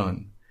WordPress.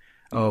 Done.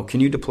 Oh, can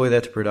you deploy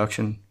that to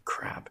production?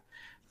 Crap,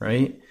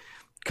 right?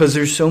 Because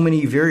there's so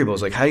many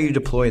variables. Like, how do you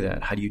deploy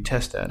that? How do you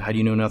test that? How do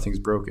you know nothing's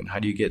broken? How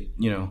do you get,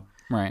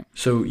 Right.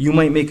 So you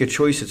might make a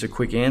choice. It's a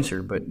quick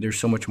answer, but there's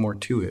so much more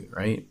to it,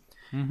 right?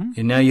 Mm-hmm.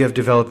 And now you have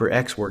developer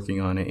X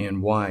working on it,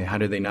 and Y. How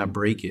do they not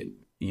break it,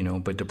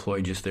 but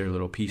deploy just their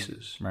little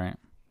pieces? Right.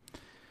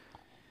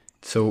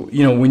 So,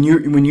 when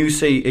you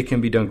say it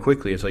can be done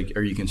quickly, it's like,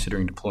 are you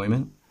considering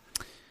deployment?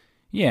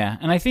 Yeah,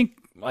 and I think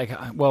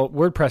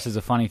WordPress is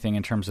a funny thing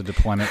in terms of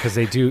deployment because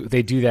they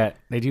do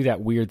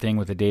that weird thing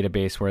with the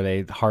database where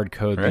they hard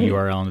code the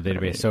URL in the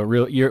database. Right. So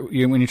when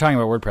you're talking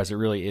about WordPress, it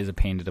really is a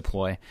pain to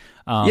deploy.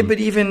 But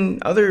even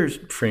other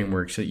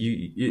frameworks that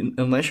you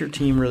unless your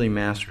team really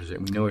masters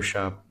it, we know a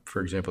shop,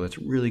 for example, that's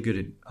really good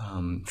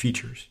at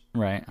features,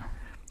 right?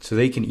 So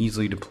they can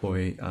easily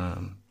deploy.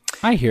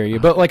 I hear you,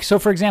 but like, so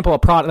for example, the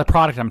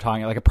product I'm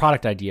talking, like a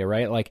product idea,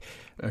 right? Like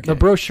the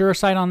brochure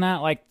site on that,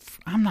 like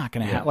I'm not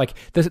going to have like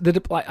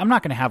I'm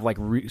not going to have like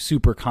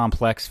super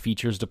complex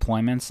features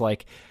deployments.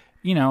 Like,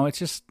 it's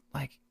just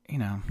like,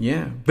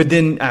 Yeah. But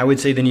then I would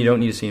say then you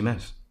don't need a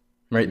CMS,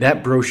 right?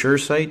 That brochure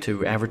site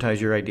to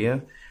advertise your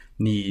idea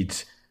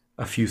needs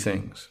a few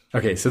things.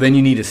 Okay. So then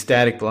you need a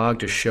static blog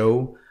to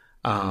show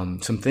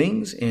some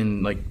things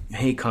and like,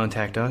 hey,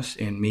 contact us.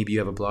 And maybe you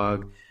have a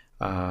blog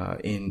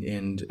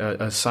and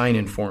a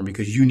sign-in form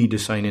because you need to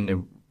sign in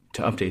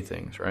to update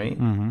things, right?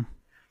 Mm-hmm.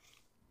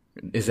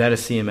 Is that a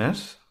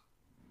CMS?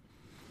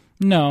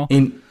 No.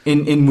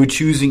 In would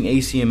choosing a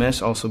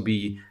CMS also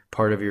be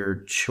part of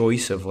your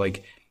choice of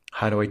like,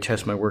 how do I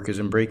test my work as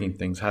I'm breaking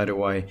things? How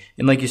do I,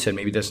 and like you said,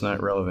 maybe that's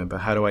not relevant, but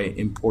how do I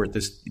import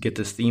this, get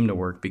this theme to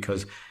work?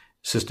 Because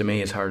system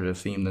A is harder to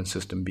theme than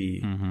system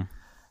B,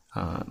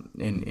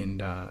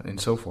 and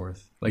so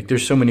forth. Like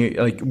there's so many,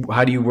 like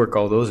how do you work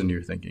all those into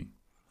your thinking?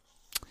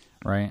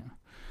 Right.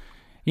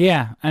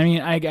 Yeah. I mean,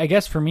 I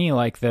guess for me,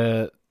 like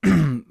the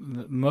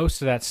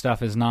most of that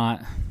stuff is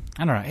not,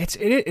 I don't know.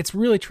 It's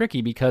really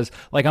tricky because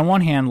like on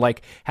one hand,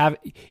 like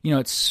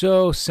it's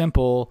so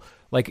simple,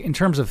 like in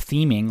terms of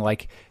theming,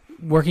 like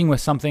working with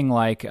something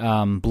like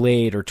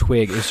Blade or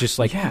Twig is just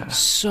like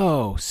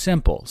so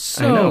simple.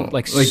 So I know.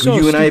 like so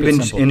you and I have been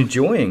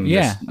enjoying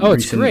this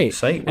it's great.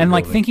 Site and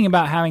like building. thinking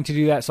about having to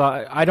do that. So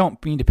I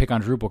don't mean to pick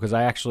on Drupal because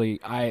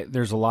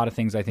there's a lot of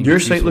things I think your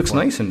site looks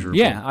nice in Drupal.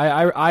 Yeah,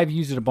 I've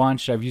used it a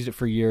bunch. I've used it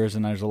for years,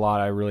 and there's a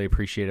lot I really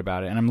appreciate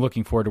about it, and I'm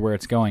looking forward to where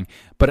it's going.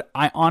 But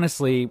I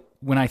honestly,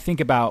 when I think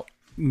about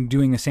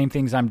doing the same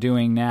things I'm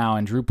doing now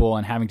in Drupal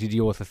and having to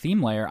deal with a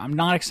theme layer, I'm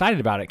not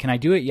excited about it. Can I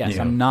do it? Yes.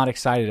 I'm not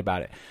excited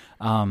about it.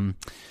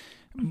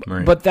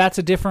 Right. But that's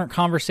a different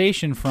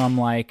conversation from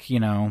like,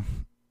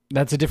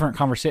 that's a different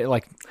conversation.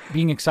 Like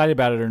being excited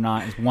about it or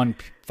not is one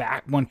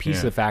piece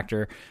of the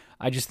factor.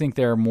 I just think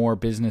there are more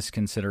business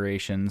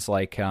considerations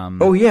like,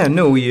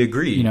 we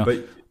agree.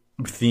 But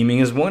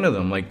theming is one of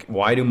them. Like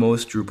why do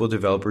most Drupal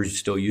developers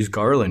still use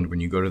Garland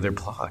when you go to their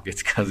blog?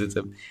 It's because it's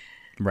a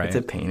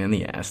pain in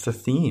the ass to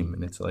theme.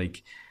 And it's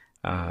like,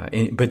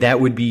 but that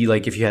would be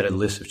like if you had a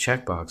list of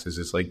checkboxes.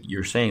 It's like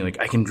you're saying, like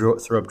I can throw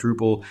up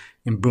Drupal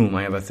and boom,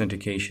 I have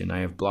authentication, I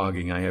have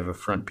blogging, I have a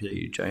front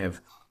page, I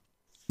have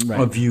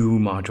a view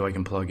module I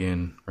can plug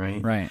in,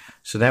 right? Right.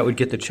 So that would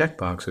get the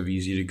checkbox of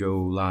easy to go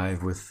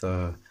live with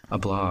a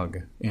blog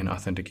and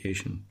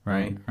authentication,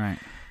 right? Right.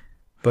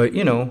 But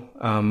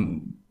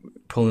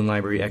pulling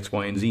library X,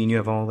 Y, and Z, and you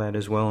have all that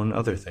as well and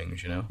other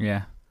things,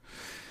 Yeah.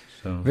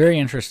 So. Very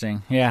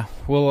interesting. Yeah.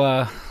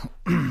 Well,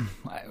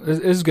 this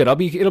is good.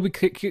 It'll be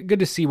good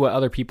to see what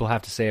other people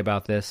have to say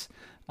about this.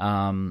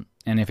 And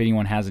if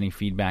anyone has any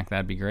feedback,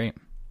 that'd be great.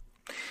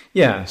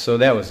 Yeah. So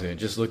that was it.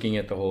 Just looking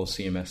at the whole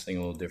CMS thing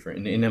a little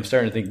different. And I'm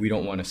starting to think we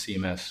don't want a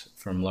CMS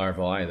from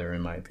Laravel either,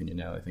 in my opinion,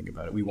 now that I think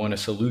about it. We want a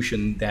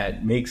solution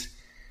that makes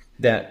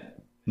that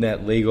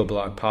Lego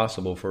block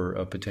possible for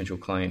a potential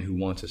client who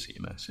wants a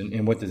CMS.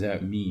 And what does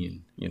that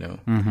mean?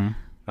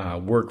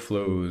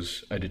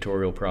 Workflows,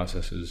 editorial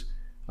processes,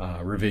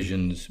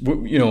 revisions.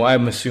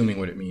 I'm assuming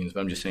what it means, but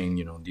I'm just saying,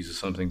 these are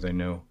some things I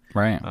know.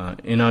 Right.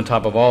 And on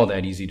top of all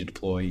that, easy to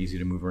deploy, easy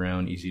to move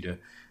around, easy to,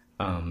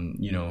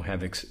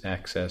 have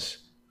access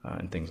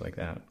and things like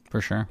that.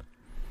 For sure.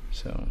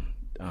 So,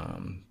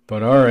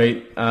 but all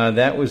right,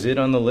 that was it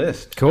on the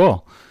list.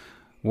 Cool.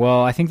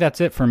 Well, I think that's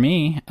it for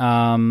me.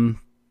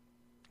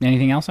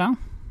 Anything else, Al?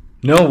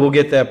 No, we'll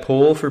get that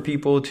poll for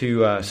people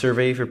to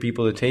survey for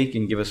people to take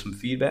and give us some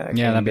feedback.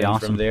 Yeah, that'd be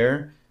awesome. From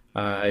there,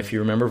 if you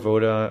remember,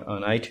 vote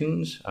on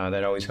iTunes.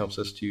 That always helps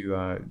us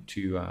to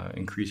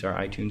increase our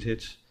iTunes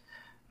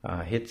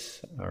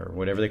hits or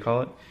whatever they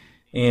call it,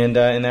 and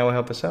that will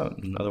help us out.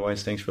 And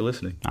otherwise, thanks for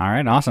listening. All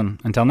right, awesome.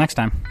 Until next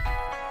time.